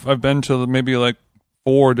 I've been to maybe like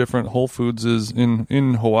 4 different Whole Foodses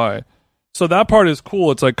in Hawaii. So that part is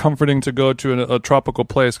cool. It's like comforting to go to a tropical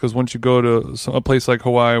place, because once you go to a place like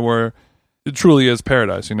Hawaii, where it truly is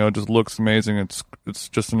paradise, it just looks amazing. It's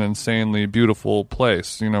just an insanely beautiful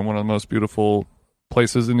place. One of the most beautiful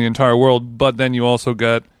places in the entire world. But then you also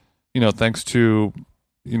get, thanks to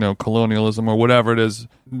colonialism or whatever it is,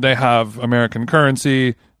 they have American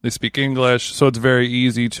currency. They speak English, so it's very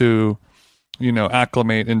easy to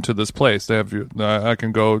acclimate into this place. They have I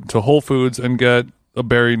can go to Whole Foods and get a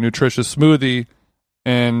very nutritious smoothie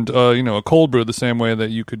and a cold brew the same way that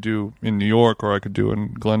you could do in New York or I could do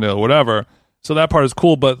in Glendale or whatever. So that part is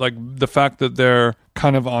cool, but like the fact that they're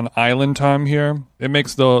kind of on island time here, it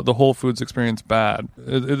makes the Whole Foods experience bad.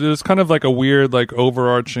 It is kind of like a weird, like,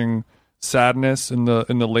 overarching sadness in the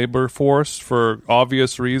labor force for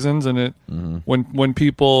obvious reasons, and it when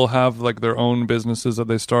people have like their own businesses that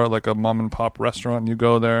they start, like a mom and pop restaurant, and you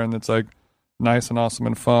go there and it's like nice and awesome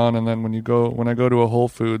and fun, and then when I go to a Whole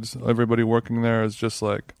Foods, everybody working there is just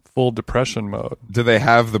like full depression mode. Do they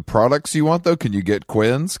have the products you want though? Can you get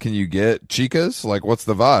Quinn's? Can you get Chicas? Like, what's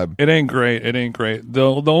the vibe? It ain't great.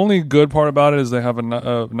 The only good part about it is they have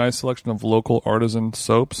a nice selection of local artisan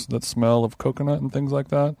soaps that smell of coconut and things like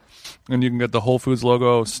that, and you can get the Whole Foods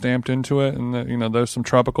logo stamped into it, and there's some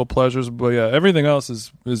tropical pleasures. But yeah, everything else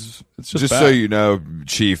is it's just bad. So you know,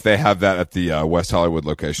 Chief, they have that at the West Hollywood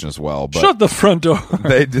location as well. But shut the front door.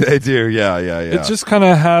 They do. Yeah. It just kind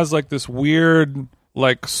of has like this weird,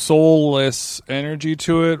 like, soulless energy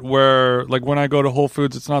to it, where like when I go to Whole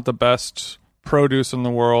Foods, it's not the best produce in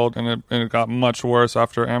the world, and it got much worse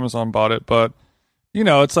after Amazon bought it. But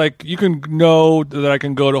it's like you can know that I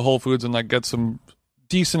can go to Whole Foods and like get some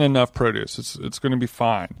decent enough produce. It's going to be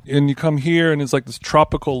fine. And you come here and it's like this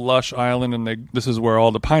tropical lush island, and this is where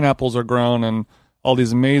all the pineapples are grown, and all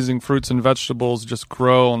these amazing fruits and vegetables just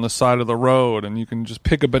grow on the side of the road, and you can just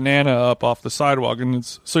pick a banana up off the sidewalk, and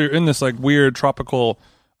so you're in this like weird tropical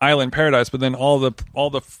island paradise. But then all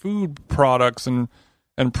the food products and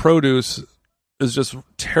produce is just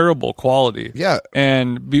terrible quality. Yeah,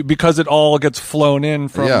 and because it all gets flown in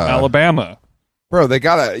from Alabama, bro. They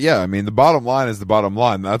gotta. Yeah, I mean, the bottom line is the bottom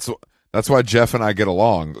line. That's why Jeff and I get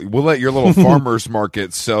along. We'll let your little farmers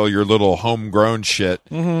market sell your little homegrown shit.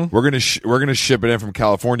 Mm-hmm. We're gonna ship it in from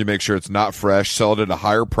California, make sure it's not fresh, sell it at a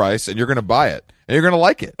higher price, and you're gonna buy it, and you're gonna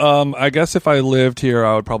like it. I guess if I lived here,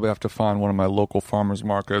 I would probably have to find one of my local farmers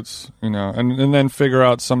markets, and then figure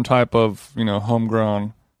out some type of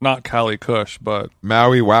homegrown. Not Cali Kush, but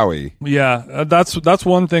Maui Wowie. Yeah, that's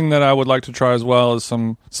one thing that I would like to try as well, is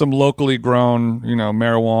some locally grown,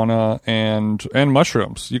 marijuana and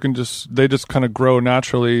mushrooms. They just kind of grow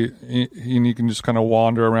naturally, and you can just kind of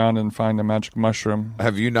wander around and find a magic mushroom.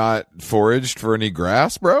 Have you not foraged for any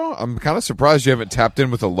grass, bro? I'm kind of surprised you haven't tapped in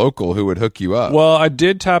with a local who would hook you up. Well, I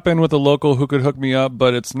did tap in with a local who could hook me up,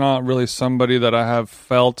 but it's not really somebody that I have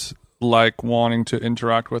felt like wanting to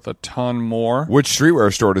interact with a ton more. Which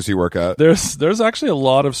streetwear store does he work at? There's actually a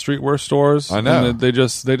lot of streetwear stores. I know. And they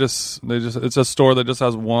just it's a store that just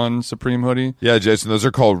has one Supreme hoodie. Yeah, Jason, those are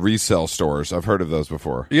called resale stores. I've heard of those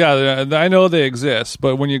before. Yeah, I know they exist,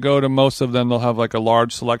 but when you go to most of them, they'll have like a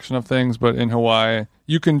large selection of things. But in Hawaii,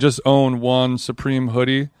 you can just own one Supreme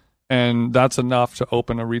hoodie, and that's enough to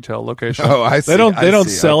open a retail location. Oh, I see. They don't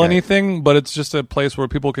sell anything, but it's just a place where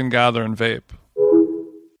people can gather and vape.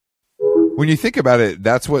 When you think about it,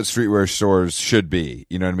 that's what streetwear stores should be.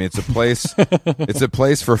 You know what I mean? It's a place. It's a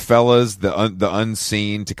place for fellas, the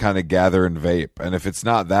unseen, to kind of gather and vape. And if it's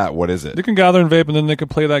not that, what is it? They can gather and vape, and then they can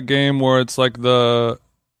play that game where it's like have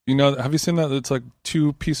you seen that? It's like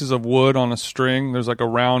 2 pieces of wood on a string. There's like a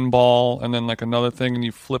round ball, and then like another thing, and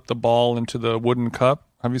you flip the ball into the wooden cup.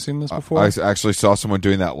 Have you seen this before? I actually saw someone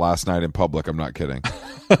doing that last night in public. I'm not kidding.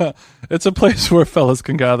 It's a place where fellas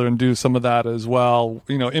can gather and do some of that as well.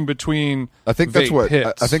 In between. I think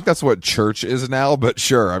that's what church is now. But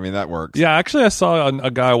sure, I mean, that works. Yeah, actually, I saw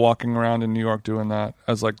a guy walking around in New York doing that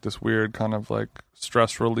as like this weird kind of like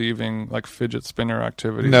stress relieving, like fidget spinner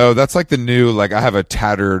activity. No, that's like the new, like, I have a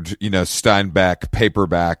tattered Steinbeck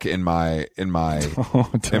paperback in my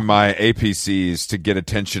APCs to get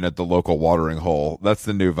attention at the local watering hole. That's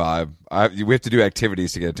the new vibe. We have to do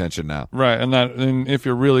activities to get attention now. Right, and if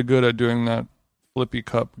you're really good at doing that flippy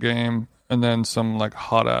cup game, and then some like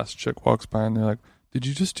hot ass chick walks by and they're like, "Did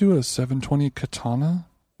you just do a 720 katana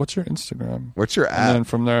what's your Instagram? What's your And app? then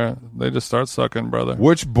from there, they just start sucking, brother.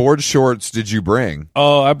 Which board shorts did you bring?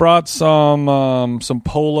 Oh, I brought some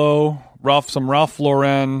polo, some Ralph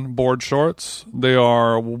Lauren board shorts. They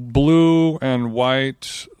are blue and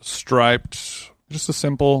white striped. Just a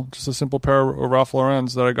simple pair of Ralph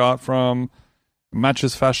Lauren's that I got from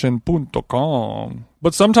matchesfashion.com.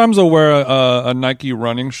 But sometimes I'll wear a Nike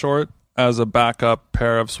running short as a backup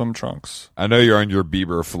pair of swim trunks. I know you're on your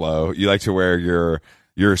Bieber flow. You like to wear your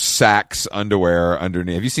Saxx underwear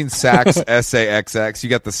underneath. Have you seen Saxx SAXX? You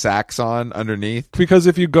got the Saxx on underneath. Because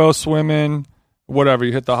if you go swimming, whatever,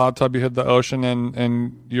 you hit the hot tub, you hit the ocean,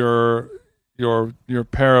 and your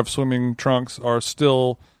pair of swimming trunks are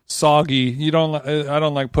still soggy. I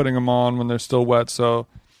don't like putting them on when they're still wet. So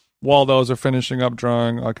while those are finishing up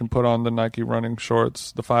drying, I can put on the Nike running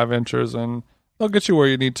shorts, the 5 inchers, and they'll get you where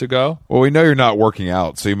you need to go. Well, we know you're not working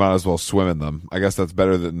out, so you might as well swim in them. I guess that's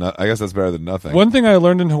better than nothing. One thing I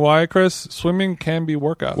learned in Hawaii, Chris, swimming can be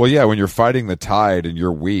workout. Well, yeah, when you're fighting the tide and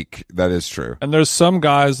you're weak, that is true. And there's some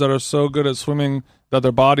guys that are so good at swimming that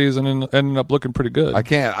their bodies ending up looking pretty good. I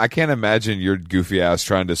can't imagine your goofy ass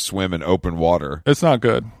trying to swim in open water. It's not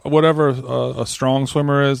good. Whatever a strong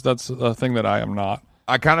swimmer is, that's a thing that I am not.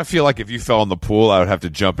 I kind of feel like if you fell in the pool, I would have to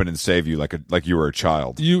jump in and save you like you were a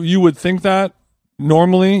child. You would think that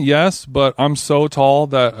normally, yes, but I'm so tall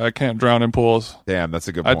that I can't drown in pools. Damn, that's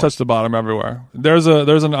a good point. I touch the bottom everywhere. There's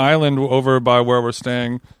an island over by where we're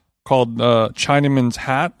staying called Chinaman's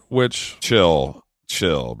Hat, which Chill,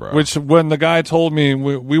 bro. Which when the guy told me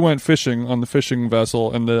we went fishing on the fishing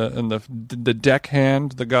vessel, and the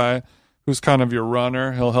deckhand, the guy who's kind of your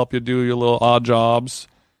runner, he'll help you do your little odd jobs.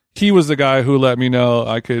 He was the guy who let me know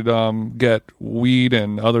I could get weed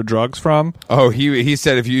and other drugs from. Oh, he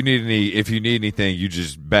said if you need anything, you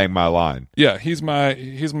just bang my line. Yeah, he's my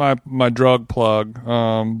drug plug.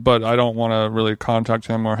 But I don't want to really contact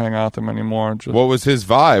him or hang out with him anymore. What was his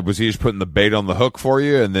vibe? Was he just putting the bait on the hook for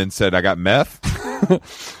you and then said, "I got meth"?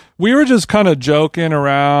 We were just kind of joking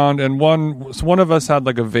around, and one of us had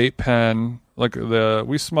like a vape pen.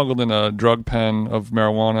 We smuggled in a drug pen of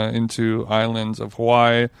marijuana into islands of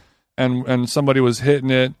Hawaii, and somebody was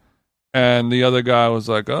hitting it, and the other guy was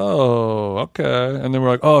like, "Oh, okay," and then we're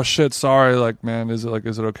like, "Oh shit, sorry, like, man, is it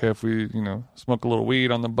okay if we, smoke a little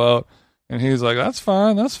weed on the boat?" And he's like, "That's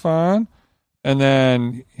fine, and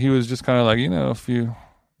then he was just kind of like, if you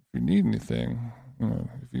need anything,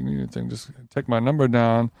 just take my number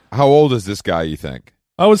down. How old is this guy, you think?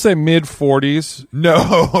 I would say mid-40s.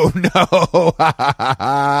 No.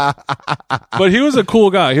 But he was a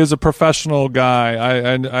cool guy. He was a professional guy.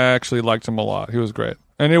 I actually liked him a lot. He was great.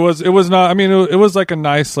 And it was not, I mean, it was like a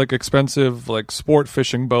nice, like expensive, like sport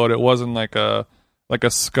fishing boat. It wasn't like a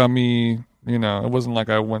scummy, it wasn't like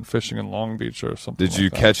I went fishing in Long Beach or something. Did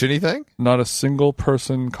you catch anything? Not a single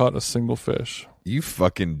person caught a single fish. You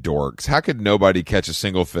fucking dorks. How could nobody catch a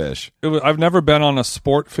single fish? I've never been on a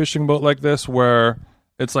sport fishing boat like this where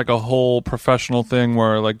it's like a whole professional thing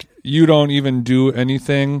where like you don't even do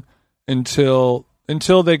anything until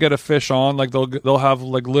they get a fish on. Like they'll have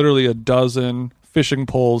like literally a dozen fishing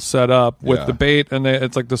poles set up with the bait, and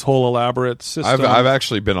it's like this whole elaborate system. I've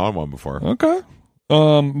actually been on one before. Okay.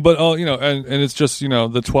 But and it's just,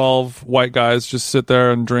 the 12 white guys just sit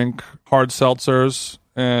there and drink hard seltzers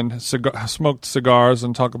and smoked cigars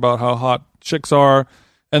and talk about how hot chicks are,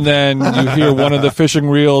 and then you hear one of the fishing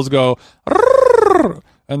reels go,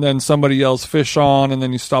 and then somebody yells fish on, and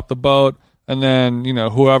then you stop the boat, and then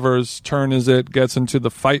whoever's turn is it gets into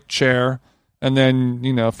the fight chair, and then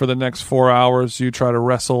for the next 4 hours you try to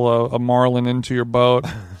wrestle a marlin into your boat.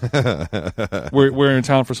 we're in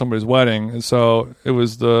town for somebody's wedding, and so they're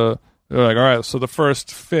like, all right, so the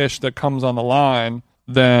first fish that comes on the line,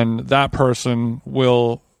 then that person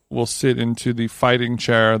will sit into the fighting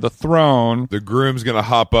chair, the throne. The groom's going to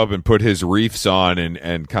hop up and put his reefs on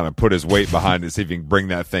and kind of put his weight behind it, see if he can bring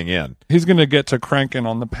that thing in. He's going to get to cranking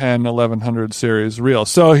on the Penn 1100 series reel.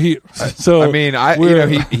 He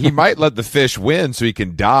might let the fish win so he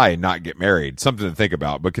can die and not get married. Something to think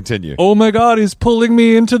about, but continue. Oh my God, he's pulling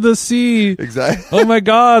me into the sea. Exactly. Oh my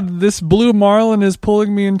God, this blue marlin is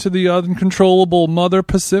pulling me into the uncontrollable Mother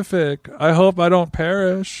Pacific. I hope I don't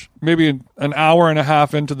perish. Maybe an hour and a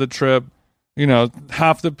half into the trip,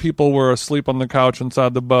 half the people were asleep on the couch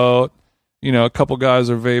inside the boat. A couple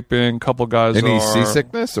guys are vaping, couple guys Any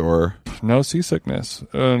seasickness or? No seasickness.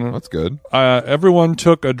 That's good. Everyone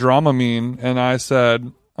took a Dramamine, and I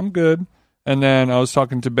said, I'm good. And then I was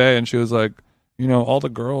talking to Bae, and she was like, all the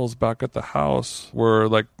girls back at the house were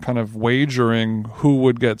like kind of wagering who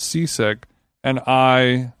would get seasick. and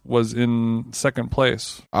I was in second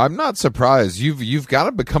place. I'm not surprised. You've got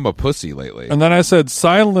to become a pussy lately. And then I said,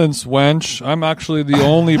 "Silence, wench. I'm actually the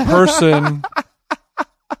only person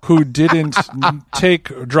who didn't take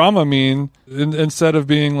Dramamine," instead of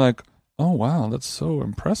being like, "Oh, wow, that's so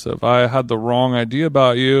impressive. I had the wrong idea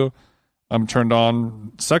about you. I'm turned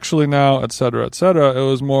on sexually now, etc., etc." It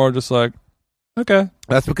was more just like, okay.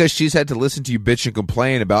 That's because she's had to listen to you bitch and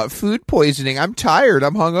complain about food poisoning. I'm tired.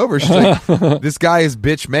 I'm hungover. She's like, this guy is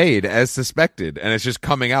bitch made as suspected, and it's just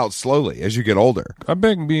coming out slowly as you get older. I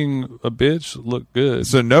make being a bitch look good.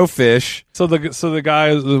 So no fish. So the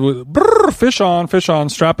guy fish on,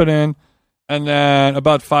 strap it in, and then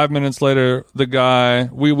about 5 minutes later, the guy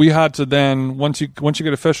we had to then once you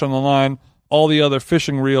get a fish on the line, all the other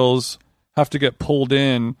fishing reels have to get pulled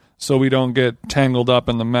in so we don't get tangled up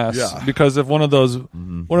in the mess. Yeah. Because if one of those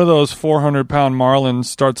 400-pound marlins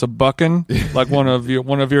starts a bucking like one of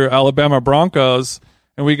your Alabama Broncos,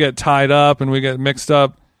 and we get tied up and we get mixed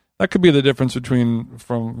up, that could be the difference between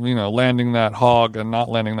landing that hog and not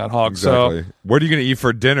landing that hog. Exactly. So what are you going to eat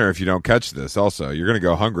for dinner if you don't catch this? Also, you're going to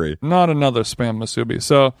go hungry. not another Spam Musubi.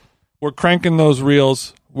 So we're cranking those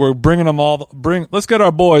reels. We're bringing them all. Let's get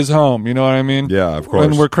our boys home. You know what I mean? Yeah, of course.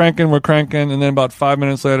 And we're cranking, and then about 5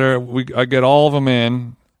 minutes later, I get all of them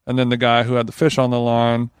in, and then the guy who had the fish on the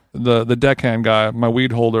line, the deckhand guy, my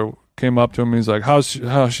weed holder, came up to him. And he's like, "How's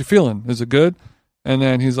she feeling? Is it good?" And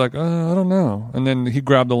then he's like, "I don't know." And then he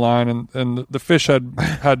grabbed the line, and the fish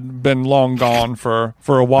had been long gone for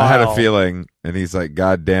a while. I had a feeling, and he's like,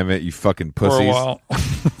 "God damn it, you fucking pussies!"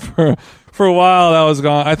 For a while. For a while, that was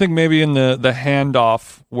gone. I think maybe in the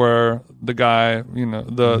handoff where the guy,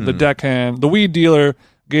 the deckhand, the weed dealer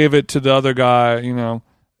gave it to the other guy,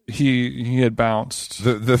 he had bounced.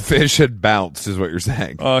 The fish had bounced, is what you're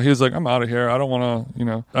saying. He was like, "I'm out of here. I don't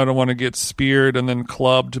want to get speared and then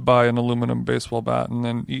clubbed by an aluminum baseball bat and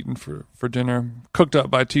then eaten for dinner, cooked up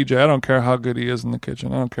by TJ. I don't care how good he is in the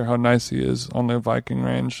kitchen. I don't care how nice he is on the Viking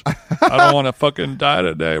range. I don't want to fucking die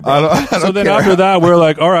today, bro." I don't so then care. after that, we're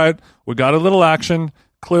like, all right, we got a little action.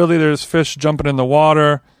 Clearly there's fish jumping in the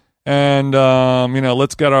water, and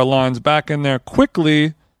let's get our lines back in there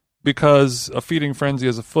quickly, because a feeding frenzy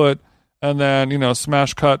is afoot. And then,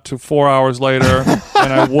 smash cut to 4 hours later,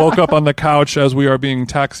 and I woke up on the couch as we are being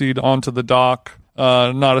taxied onto the dock.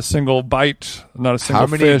 Not a single bite, not a single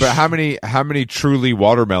fish. But how many truly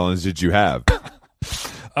watermelons did you have?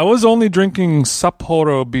 I was only drinking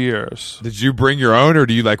Sapporo beers. Did you bring your own, or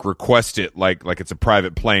do you request it like it's a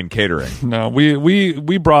private plane catering? No,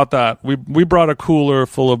 we brought that. We brought a cooler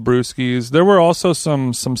full of brewskis. There were also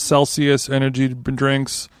some Celsius energy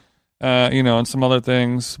drinks. And some other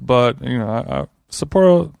things, but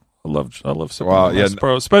Sapporo, I love Sapporo. Wow, yeah.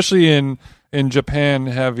 Sapporo, especially in Japan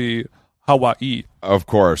heavy Hawaii. Of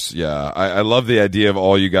course, yeah. I love the idea of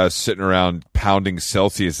all you guys sitting around pounding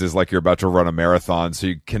Celsiuses like you're about to run a marathon, so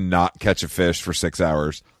you cannot catch a fish for 6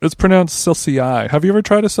 hours. It's pronounced Celsius. Have you ever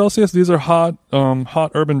tried a Celsius? These are hot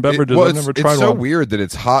urban beverages. I've never tried one. It's so weird that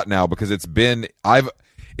it's hot now, because it's been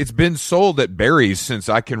sold at Barry's since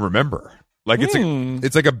I can remember.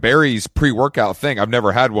 It's like a Barry's pre-workout thing. I've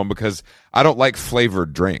never had one because I don't like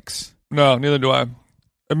flavored drinks. No, neither do I.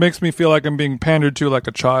 It makes me feel like I'm being pandered to like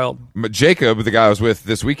a child. But Jacob, the guy I was with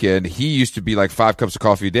this weekend, he used to be like 5 cups of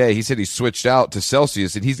coffee a day. He said he switched out to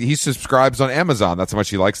Celsius, and he subscribes on Amazon. That's how much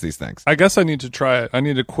he likes these things. I guess I need to try it. I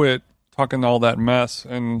need to quit talking all that mess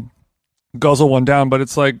and guzzle one down. But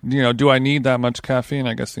it's like, do I need that much caffeine?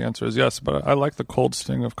 I guess the answer is yes. But I like the cold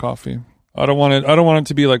sting of coffee. I don't want it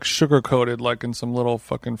to be like sugar coated, like in some little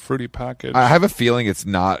fucking fruity package. I have a feeling it's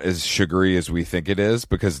not as sugary as we think it is,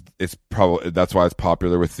 because that's why it's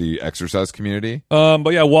popular with the exercise community.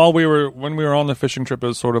 But yeah, when we were on the fishing trip, it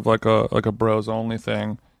was sort of like a bros only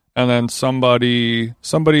thing, and then somebody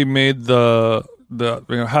made had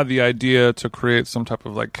the idea to create some type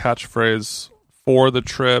of like catchphrase for the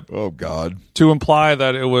trip. Oh God! To imply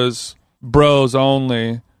that it was bros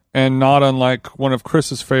only. And not unlike one of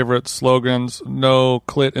Chris's favorite slogans, "No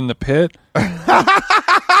clit in the pit." the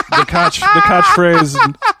catchphrase,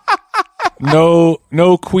 "No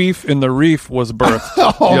queef in the reef" was birthed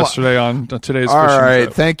yesterday on today's All fishing right,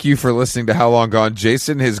 trip. Thank you for listening to How Long Gone.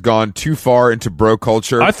 Jason has gone too far into bro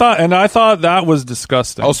culture. I thought that was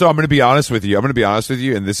disgusting. Also, I'm going to be honest with you,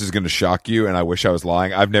 and this is going to shock you, and I wish I was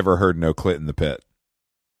lying. I've never heard "No clit in the pit."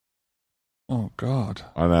 Oh, God.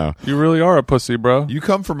 I know. You really are a pussy, bro. You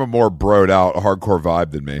come from a more broed out, hardcore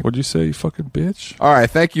vibe than me. What'd you say, you fucking bitch? All right,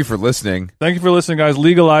 thank you for listening. Thank you for listening, guys.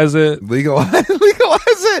 Legalize it. Legalize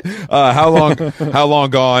it. How long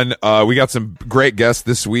gone? We got some great guests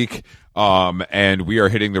this week. And we are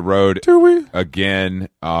hitting the road. Do we? Again.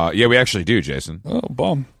 Yeah, we actually do, Jason. Oh,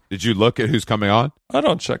 bum. Did you look at who's coming on? I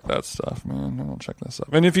don't check that stuff, man. I don't check that stuff.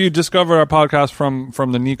 And if you discovered our podcast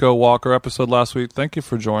from the Nico Walker episode last week, thank you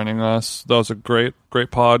for joining us. That was a great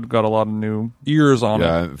pod. Got a lot of new ears on it.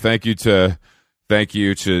 Yeah, thank you to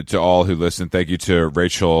all who listened. Thank you to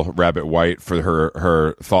Rachel Rabbit White for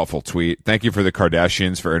her thoughtful tweet. Thank you for the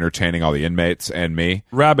Kardashians for entertaining all the inmates and me.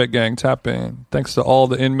 Rabbit Gang, tap in. Thanks to all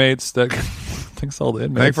the inmates that... Thanks for all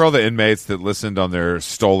the inmates that listened on their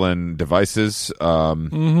stolen devices.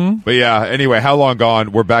 But yeah, anyway, How Long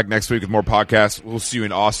Gone? We're back next week with more podcasts. We'll see you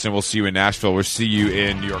in Austin. We'll see you in Nashville. We'll see you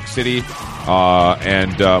in New York City.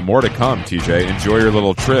 And more to come, TJ. Enjoy your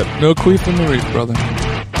little trip. No queef in the reef, brother.